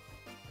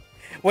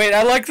 Wait,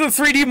 I like the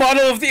 3D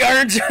model of the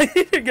Iron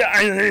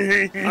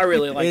Giant. I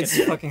really like It's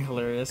it. fucking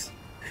hilarious.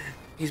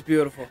 He's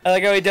beautiful. I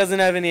like how he doesn't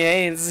have any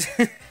AIDS.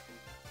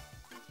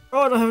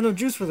 Oh, I don't have enough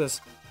juice for this.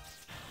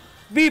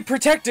 Be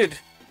protected.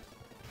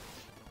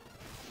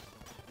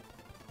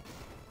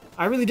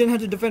 I really didn't have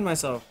to defend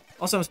myself.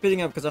 Also, I'm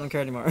speeding up because I don't care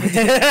anymore.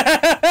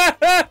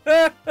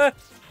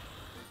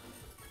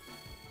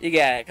 You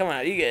got it. Come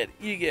on, you get it.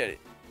 You get it.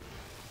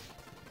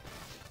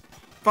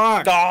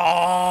 Fuck.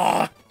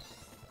 Aww.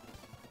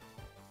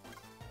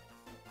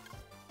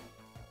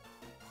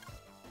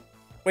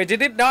 Wait,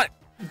 did it not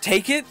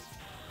take it?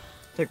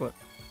 Take what?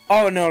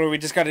 Oh no, we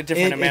just got a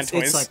different amount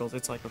It cycles.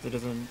 It cycles. It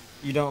doesn't.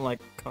 You don't like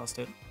cost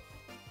it.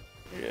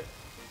 Yeah.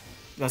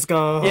 Let's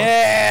go.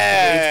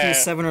 Yeah. HP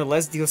 7 or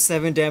less deals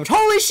 7 damage.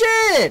 Holy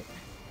shit!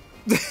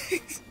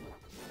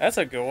 That's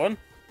a good one.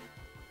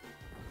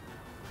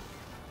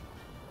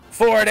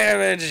 4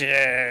 damage.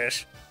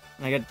 Yes.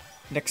 I get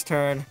next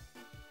turn.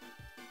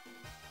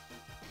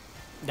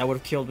 That would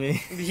have killed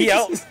me.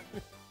 Yep.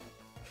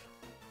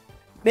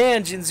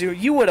 Man, Jinzu,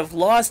 you would have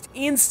lost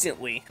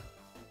instantly.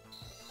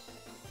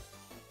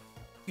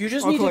 You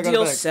just Oh, need cool, I to got it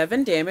deal back.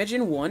 7 damage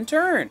in 1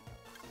 turn.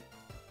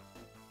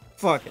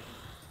 Fuck it.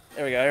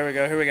 There we go, here we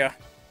go, here we go.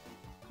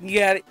 You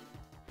got it.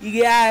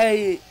 You got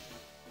it.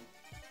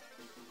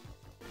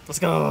 Let's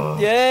go.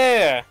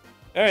 Yeah.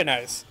 Very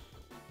nice.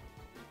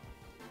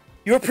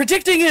 You're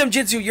predicting him,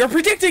 Jinzu. You're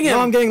predicting him. No,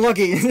 I'm getting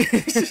lucky.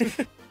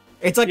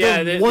 It's like Yeah,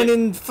 a 1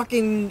 in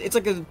fucking. It's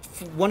like a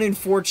 1 in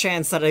 4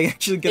 chance that I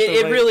actually get the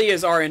It right. really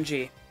is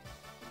RNG.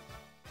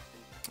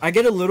 I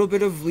get a little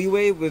bit of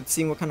leeway with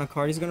seeing what kind of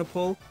card he's gonna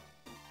pull.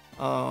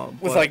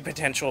 With but- like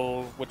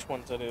potential which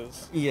ones it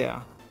is.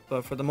 Yeah,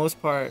 but for the most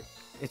part,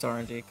 it's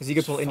RNG because you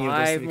can pull any of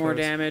those 5 three more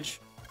cards. damage.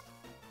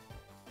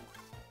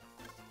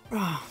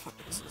 Ah, fuck,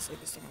 this is the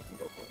safest thing I can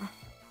go for.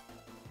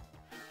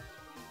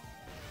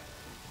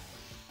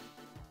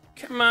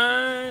 Come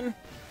on.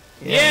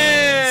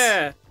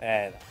 Yes.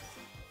 Yeah.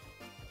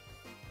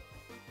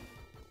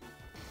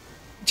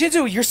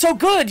 Jinzu, you're so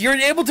good. You're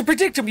able to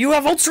predict him. You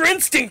have Ultra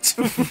Instinct.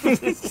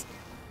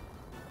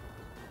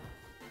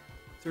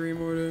 3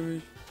 more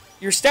damage.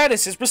 Your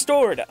status is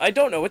restored. I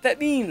don't know what that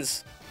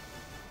means.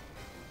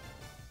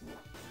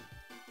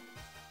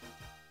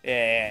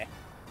 Yeah.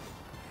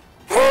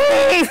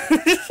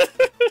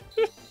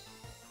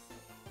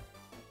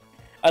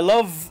 I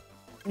love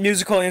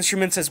musical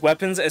instruments as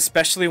weapons,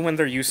 especially when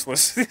they're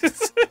useless. I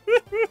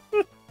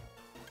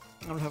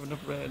don't have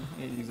enough red.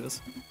 I need to use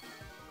this.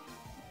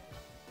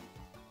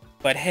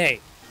 But hey,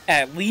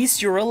 at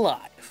least you're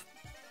alive.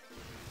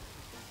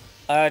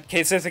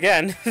 K-Sith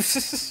again.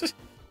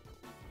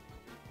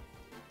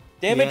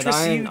 Damage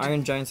received.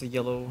 Iron Giant's a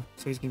yellow,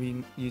 so he's gonna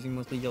be using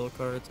mostly yellow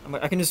cards.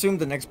 I can assume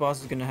the next boss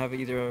is gonna have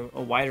either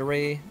a wider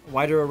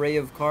array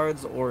of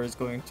cards, or is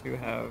going to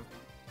have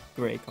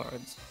gray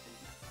cards.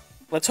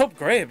 Let's hope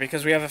gray,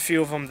 because we have a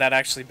few of them that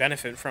actually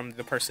benefit from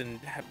the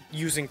person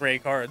using gray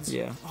cards.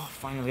 Yeah. Oh,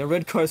 finally, a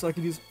red card so I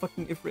can use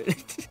fucking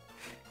Ifrit.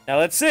 Now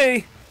let's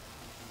see.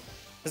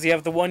 Does he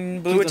have the one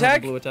blue Please don't have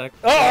attack? the blue attack.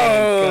 Oh!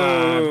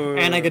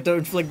 God. And I get to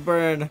inflict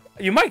burn.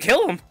 You might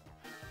kill him.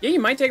 Yeah, you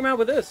might take him out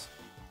with this.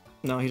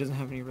 No, he doesn't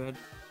have any red.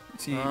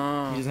 See, he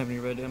doesn't have any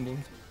red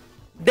emblems.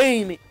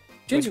 Damn it.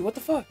 Jinju, what the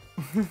fuck?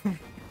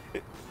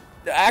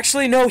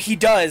 Actually, no, he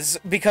does.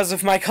 Because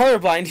of my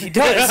colorblind, he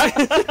does.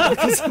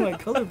 Because I'm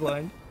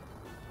colorblind.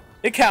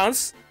 It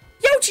counts.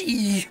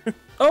 Yoshi!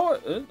 Oh,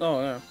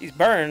 yeah. He's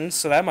burned,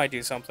 so that might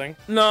do something.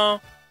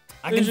 No.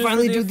 I can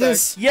finally do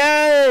this.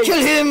 Yay!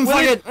 Kill him!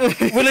 Fuck it!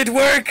 Will it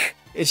work?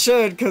 It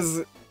should,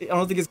 because I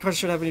don't think his cards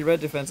should have any red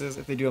defenses.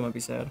 If they do, I might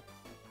be sad.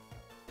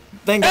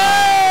 Thank God.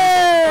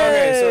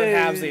 Okay, so it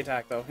halves the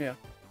attack, though. Yeah.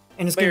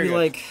 And it's Very gonna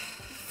be good. like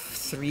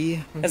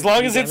 3. As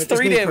long as it's 3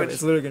 gonna be damage. perfect.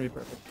 It's literally gonna be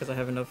perfect because I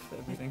have enough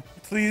everything.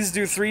 Please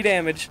do 3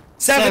 damage.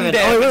 7 damage.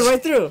 Oh, it went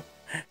right through.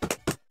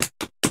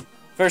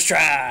 First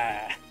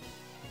try.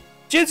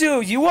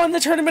 Jinzu, you won the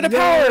Tournament of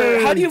Power.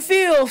 How do you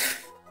feel?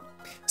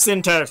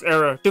 Syntax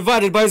error.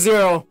 Divided by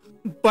 0.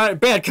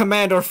 Bad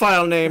command or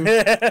file name.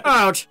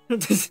 Ouch.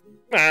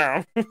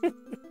 Ow.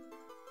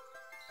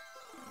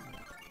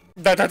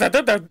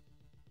 Da.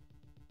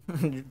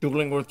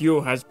 Dueling with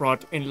you has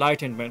brought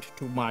enlightenment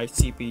to my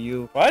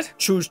CPU. What?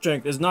 True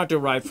strength is not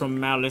derived from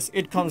malice.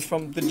 It comes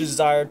from the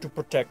desire to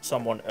protect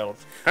someone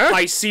else. Huh?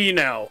 I see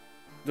now.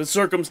 The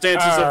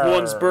circumstances of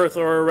one's birth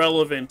are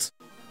irrelevant.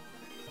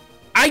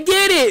 I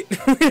get it!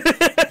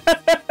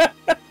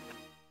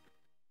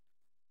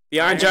 The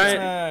Iron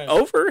Giant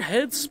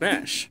overhead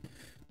smash.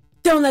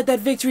 Don't let that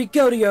victory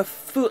go to your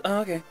foot. Oh,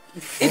 okay.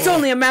 It's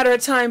only a matter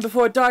of time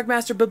before Dark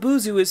Master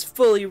Babuzu is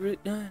fully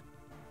revived.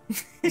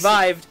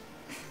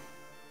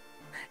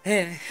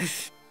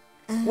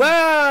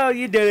 Wow,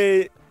 you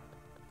did it!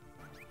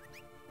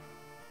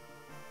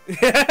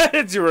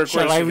 It's your request.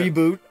 Shall I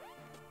reboot?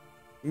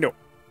 No.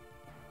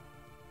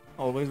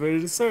 Always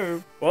ready to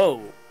serve.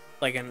 Whoa.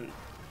 Like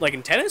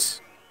in tennis?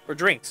 Or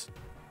drinks?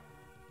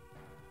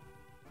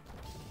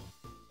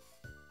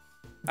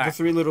 The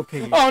 3 little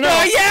piggies. Oh no!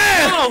 Oh,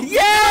 yeah! No!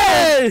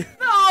 Yeah!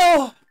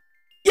 No!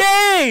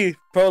 Yay!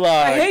 Prologue.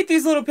 I hate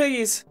these little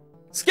piggies.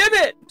 Skip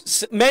it!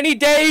 Many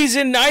days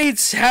and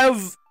nights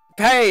have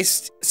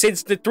passed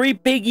since the 3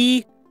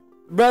 piggy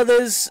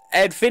brothers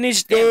had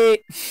finished their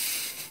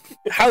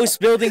house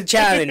building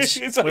challenge.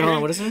 Wait, hold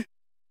on, what is it?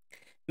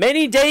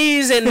 Many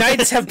days and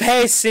nights have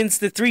passed since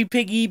the 3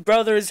 piggy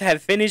brothers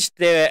had finished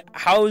their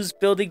house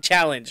building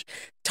challenge.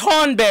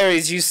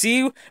 Tonberries, you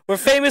see, were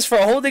famous for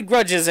holding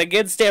grudges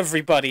against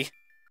everybody.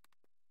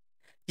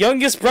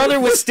 Youngest brother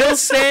was still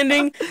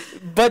standing,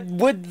 but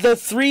would the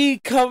 3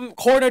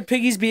 cornered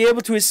piggies be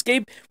able to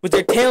escape with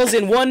their tails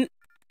in one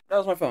That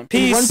was my phone.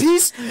 piece? One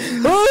piece?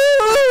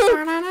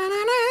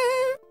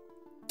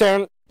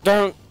 Dun,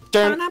 dun,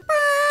 dun,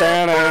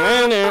 dun,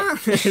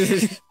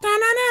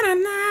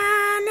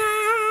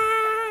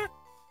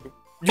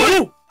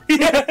 No!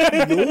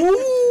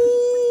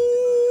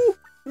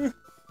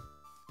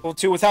 Well,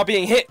 2 without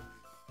being hit.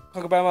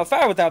 Talk about my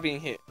fire without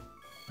being hit.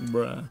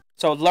 Bruh.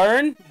 So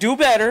learn, do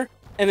better,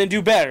 and then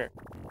do better.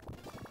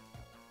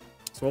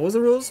 So what was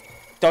the rules?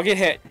 Don't get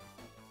hit.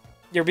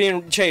 You're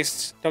being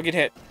chased. Don't get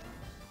hit.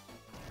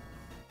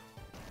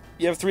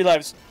 You have 3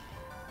 lives.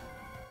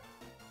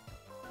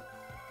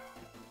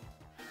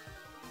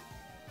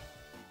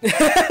 Look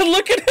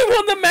at him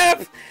on the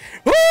map!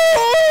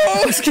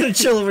 I'm just gonna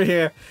chill over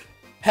here.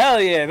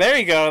 Hell yeah, there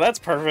you go. That's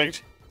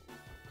perfect.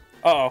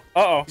 Uh-oh,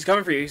 uh-oh. He's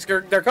coming for you.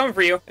 They're coming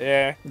for you.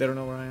 Yeah. They don't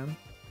know where I am.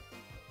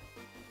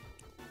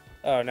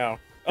 Oh no.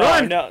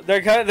 Run! Oh no.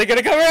 They're gonna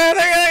come around.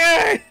 They're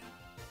gonna go.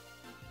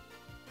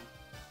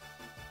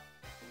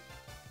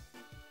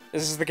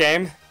 This is the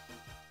game.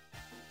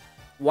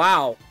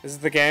 Wow. This is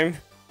the game.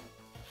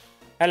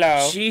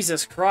 Hello.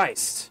 Jesus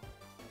Christ.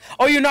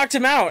 Oh, you knocked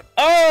him out.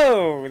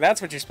 Oh,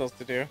 that's what you're supposed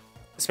to do.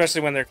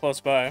 Especially when they're close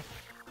by.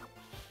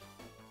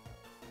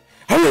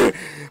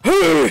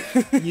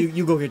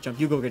 You go get jump.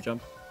 You go get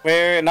jump.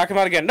 Wait, knock him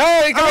out again. No,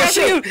 he's coming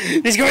after you.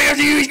 He's going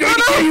after you. He's going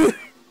to kill you.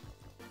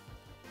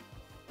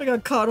 I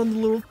got caught on the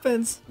little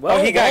fence. Well,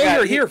 Oh, he got while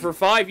you're he- here for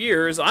 5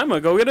 years, I'm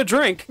gonna go get a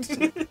drink.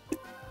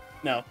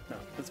 No,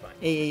 that's fine.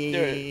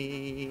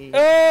 Hey.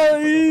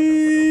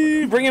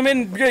 Bring him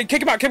in.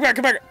 Kick him out. Kick him out.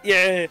 Come back.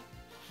 Yeah.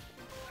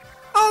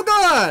 Oh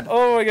god!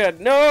 Oh my god.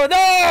 No,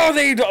 no!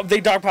 They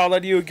dogpiled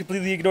on you and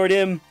completely ignored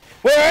him.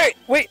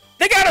 Wait!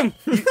 They got him!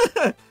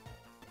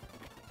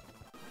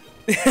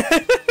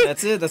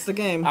 That's it. That's the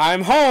game.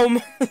 I'm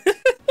home.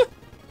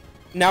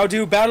 Now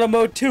do battle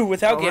mode 2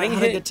 without getting How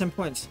hit. to get 10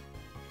 points?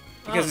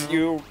 Because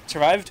you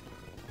survived.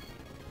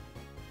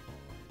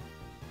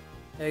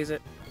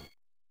 Exit.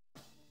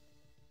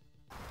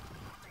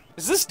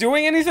 Is this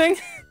doing anything?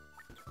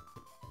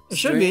 It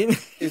should be.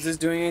 Is this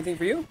doing anything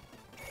for you?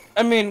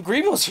 I mean,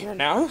 Greeble's here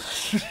now.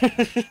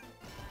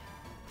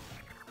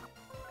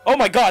 Oh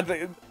my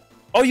god.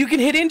 Oh, you can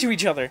hit into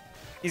each other.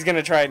 He's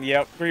gonna try and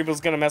yep.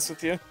 Greeble's gonna mess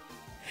with you.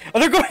 Oh,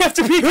 they're going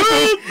after me. Help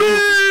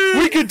me!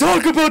 We can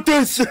talk about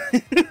this.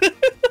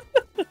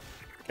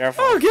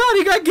 Careful. Oh god,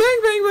 he got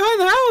gangbanged behind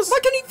the house. Why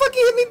can't he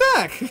fucking hit me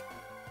back?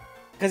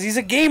 Because he's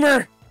a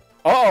gamer.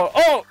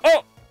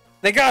 Oh.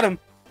 They got him.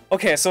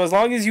 Okay, so as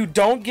long as you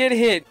don't get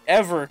hit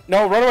ever.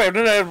 No, run away.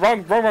 No,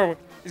 wrong.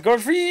 He's going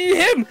for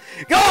him.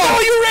 Go! Oh,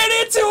 you ran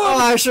into him. Oh,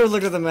 I should have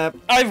looked at the map.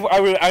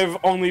 I've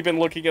only been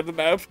looking at the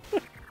map.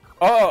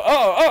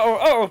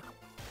 Oh.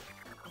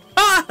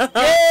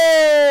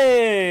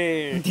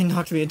 Yay! He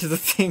knocked me into the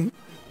thing.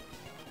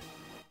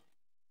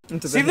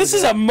 See, this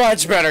is a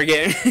much better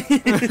game.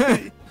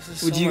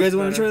 Would you guys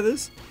want to try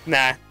this?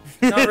 Nah.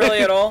 Not really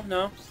at all.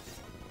 No.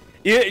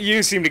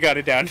 You seem to got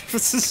it down. I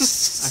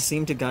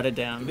seem to got it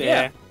down.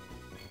 Yeah.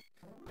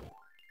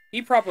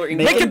 He probably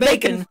Making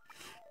bacon.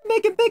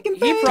 Making bacon.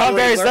 Tom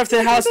Barry's left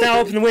the house now.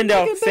 Open the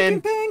window,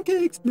 Finn. Making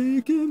pancakes.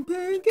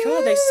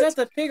 God, they set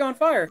the pig on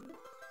fire.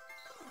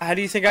 How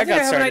do you think I got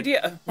have started? an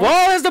idea.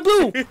 Whoa, there's the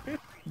blue.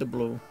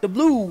 The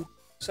blue.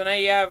 So now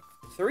you have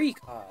 3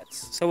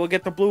 cods. So we'll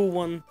get the blue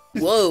one.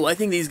 Whoa, I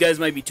think these guys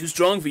might be too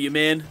strong for you,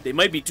 man. They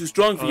might be too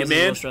strong for you, This is a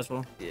man. little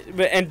stressful.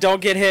 And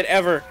don't get hit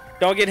ever.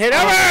 Don't get hit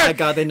Oh my ever.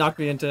 god, they knocked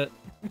me into it.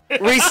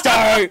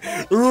 Restart.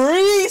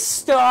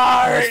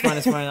 Restart.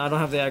 It's fine. I don't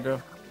have the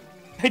aggro.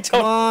 I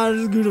Come don't. on,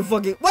 just go to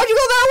fucking. Why'd you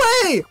go that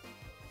way?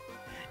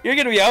 You're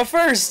gonna be out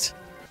first.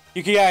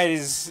 You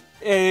guys,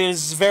 it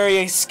is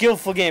very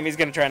skillful game. He's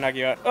gonna try and knock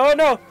you out. Oh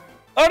no!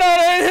 Oh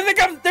no! Here they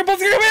come! They're both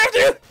coming after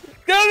you!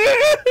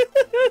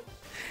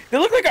 They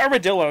look like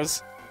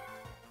armadillos.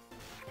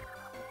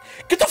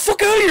 Get the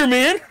fuck out of here,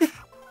 man!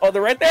 Oh,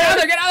 they're right there.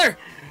 Get out there!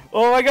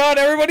 Oh my god!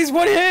 Everybody's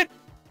one hit.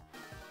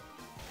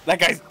 That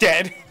guy's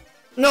dead.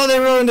 No, they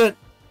ruined it.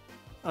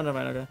 Oh,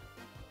 never mind.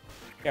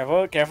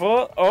 Okay.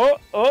 Careful!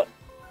 Oh!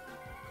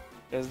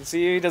 Doesn't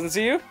see you. He doesn't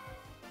see you.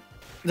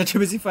 They're too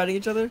busy fighting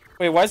each other.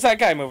 Wait, why is that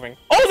guy moving?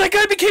 Oh, that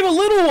guy became a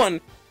little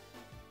one.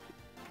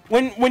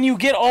 When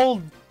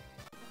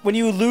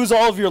you lose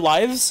all of your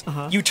lives,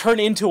 you turn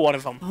into one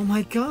of them. Oh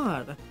my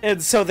god.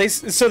 And so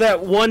that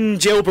one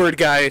jailbird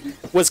guy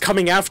was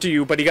coming after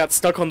you, but he got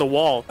stuck on the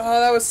wall. Oh,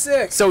 that was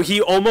sick. So he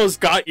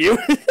almost got you.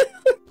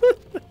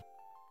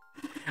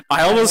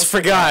 I almost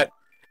forgot.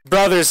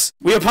 Brothers,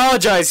 we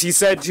apologize, he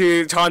said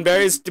to Tom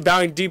Barry's,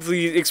 bowing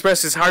deeply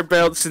expressed his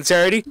heartfelt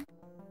sincerity.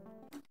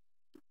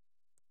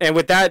 And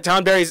with that,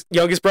 Tom Barry's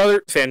youngest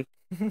brother, Finn.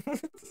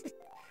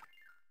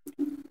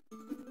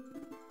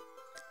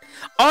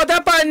 Oh,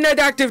 that button is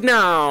active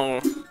now.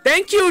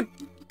 Thank you,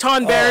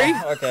 Tom Barry.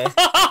 Okay.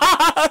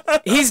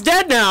 He's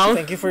dead now.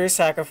 Thank you for your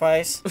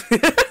sacrifice.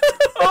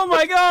 Oh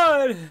my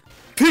god.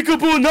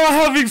 Peekaboo not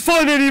having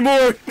fun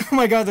anymore. Oh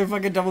my god, they're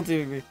fucking double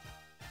teaming me.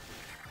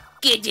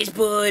 Get this,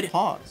 bud.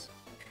 Pause.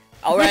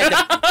 All right.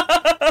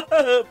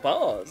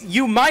 Pause.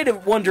 You might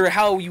have wondered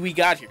how we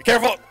got here.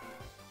 Careful.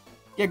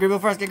 Yeah, Gribble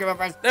first. Yeah,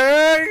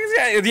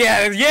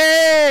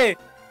 yay!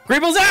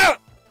 Greeble's out!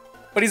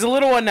 But he's a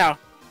little one now.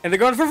 And they're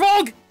going for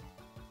Vogue!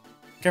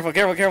 Careful.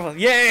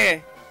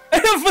 Yay!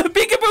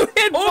 Peekaboo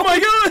hit! Oh my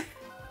god!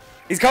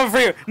 He's coming for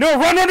you. No,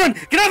 run!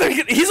 Get out there!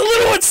 He's a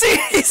little one, see?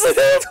 He's a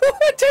little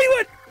one, tell you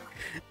what!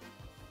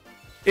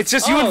 It's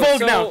just you and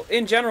Vogue now.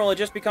 In general, it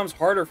just becomes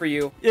harder for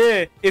you.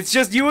 Yeah, it's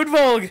just you and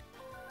Vogue.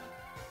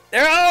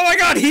 There, oh my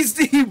god, he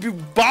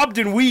bobbed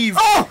and weaved.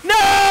 Oh!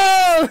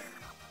 No!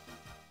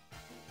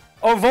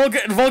 Oh,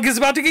 Vogue is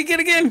about to get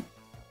again.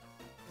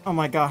 Oh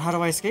my god, how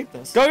do I escape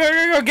this? Go!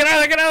 Get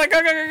out of there!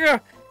 Go!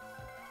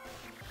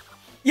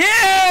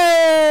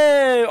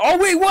 Yeah! Oh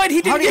wait, what?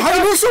 He didn't get How got.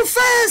 do you go so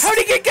fast? How'd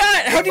he get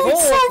got? How'd he get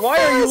so why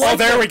are you fast? like Oh,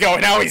 there we go.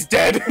 Now he's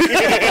dead.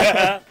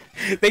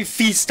 They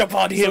feast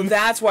upon So him.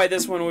 that's why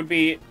this one would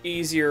be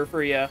easier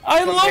for you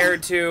I love-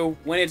 compared to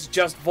when it's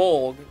just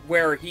Volg,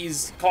 where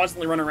he's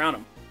constantly running around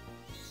him.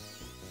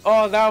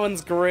 Oh, that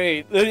one's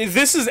great.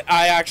 This is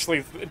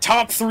actually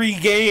top 3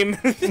 game.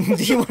 Do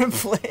you want to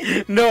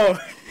play? No,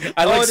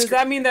 I like. Does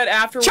that mean that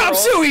after Chop we're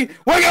all, Suey,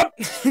 wake up!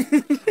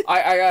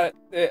 I got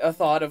a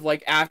thought of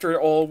like after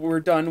all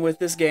we're done with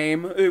this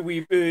game,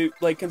 we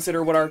like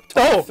consider what our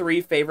top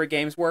 3 favorite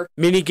games were.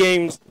 Mini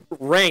games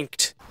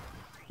ranked.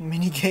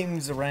 Mini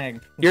games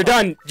ranked. You're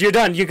done. You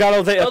got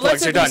all the Let's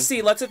plugs. You're at done. least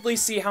see. Let's at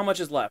least see how much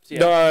is left.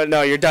 Yeah.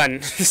 No, you're done.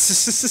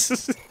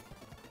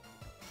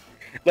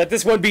 Let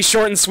this one be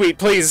short and sweet,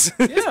 please.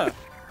 Yeah.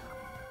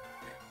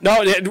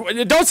 No,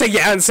 don't say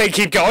yeah and say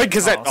keep going,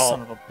 because that. Oh,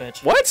 son of a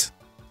bitch. What?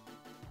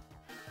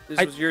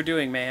 This was your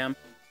doing, ma'am.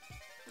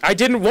 I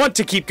didn't want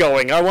to keep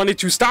going. I wanted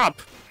to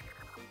stop.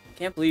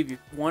 Can't believe you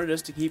wanted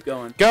us to keep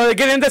going. Go,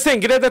 get in the thing.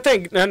 Get in the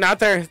thing. No, not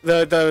there.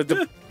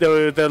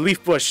 The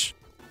leaf bush.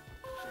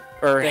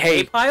 Or The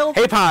hay pile?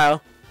 Hay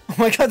pile. Oh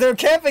my god, they're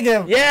camping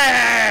him!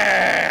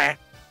 Yeah!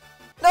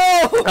 No!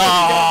 Oh!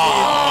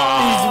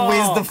 He just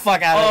whizzed the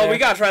fuck out of there. Oh, we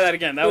gotta try that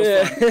again. That was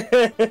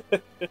fun.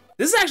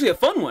 This is actually a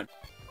fun one.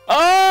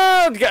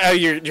 Oh,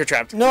 you're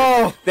trapped.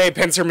 No! They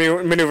pincer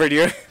maneuvered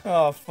you.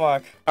 Oh,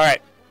 fuck. All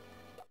right.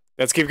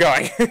 Let's keep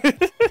going.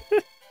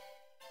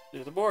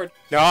 There's the board.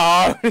 No!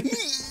 I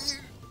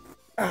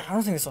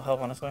don't think this will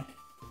help, honestly.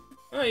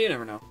 Oh, you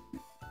never know.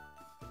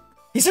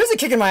 He's seriously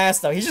kicking my ass,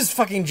 though. He's just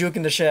fucking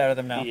juking the shit out of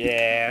them now.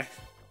 Yeah.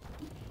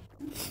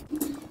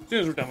 As soon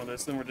as we're done with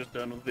this, then we're just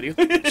done with the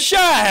video.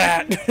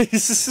 Shut!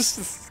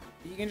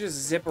 You can just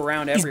zip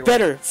around He's everywhere.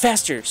 better,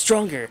 faster,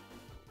 stronger.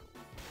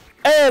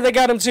 Hey, they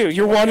got him too.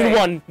 You're 1 and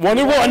 1. 1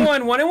 and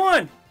 1. 1 and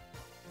 1.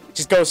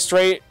 Just go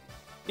straight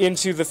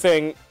into the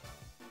thing.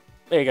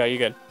 There you go. You're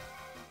good.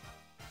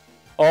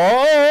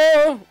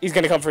 Oh, he's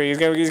gonna come for you.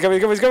 He's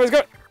coming. Oh, he's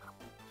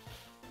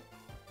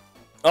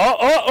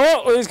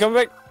coming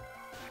back.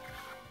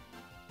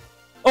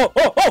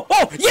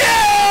 Oh,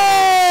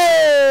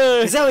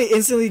 yeah! Is that how he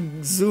instantly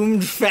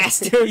zoomed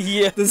faster?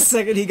 Yeah. The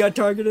second he got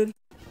targeted?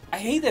 I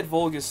hate that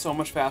Volg is so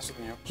much faster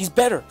than you. He's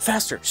better,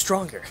 faster,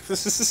 stronger.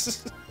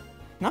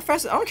 Not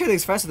faster. I don't care that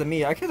he's faster than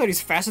me. I care that he's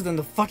faster than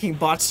the fucking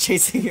bots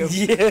chasing him.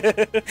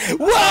 Yeah.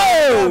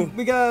 Whoa!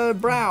 We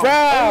got Brow.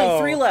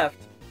 Only 3 left.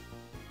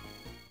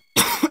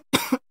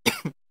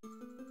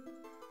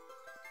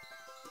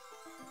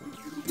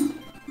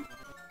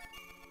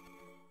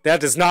 That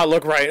does not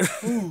look right.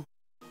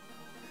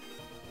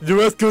 You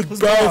have to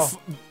Brow?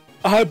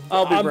 I'll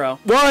be Brow.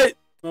 What?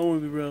 I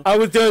want to be Brow. I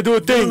was gonna do a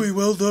thing. Very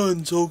well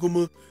done,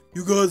 Chocobo.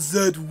 You got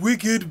that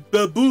wicked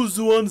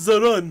babuzu on the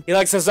run. He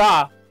likes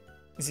Huzzah.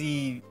 Is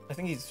he... I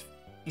think he's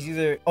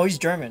either... Oh, he's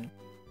German.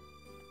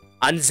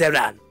 On the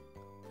run.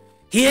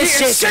 He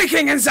is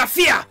shaking in the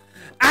fear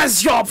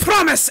as your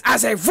promise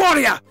as a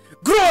warrior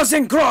grows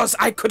and grows.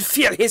 I could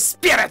feel his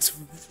spirits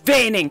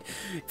waning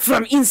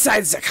from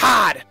inside the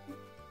card.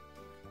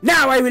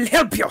 Now I will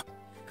help you.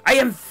 I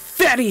am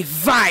very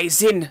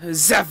wise in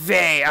the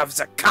way of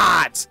the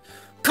cards.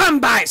 Come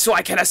by so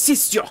I can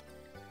assist you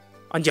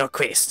on your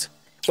quest.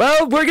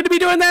 Well, we're going to be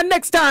doing that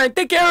next time.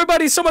 Thank you,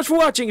 everybody, so much for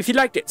watching. If you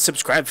liked it,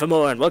 subscribe for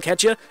more, and we'll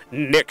catch you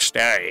next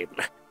time.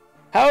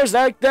 How's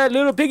like that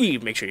little piggy?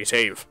 Make sure you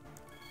save.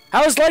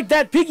 How's like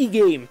that piggy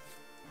game?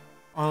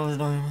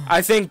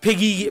 I think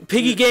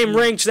piggy game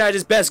ranked that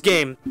is best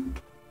game.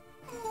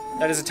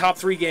 That is a top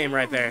 3 game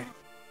right there.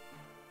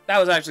 That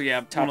was actually,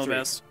 yeah, one of the three.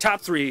 best.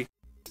 Top 3.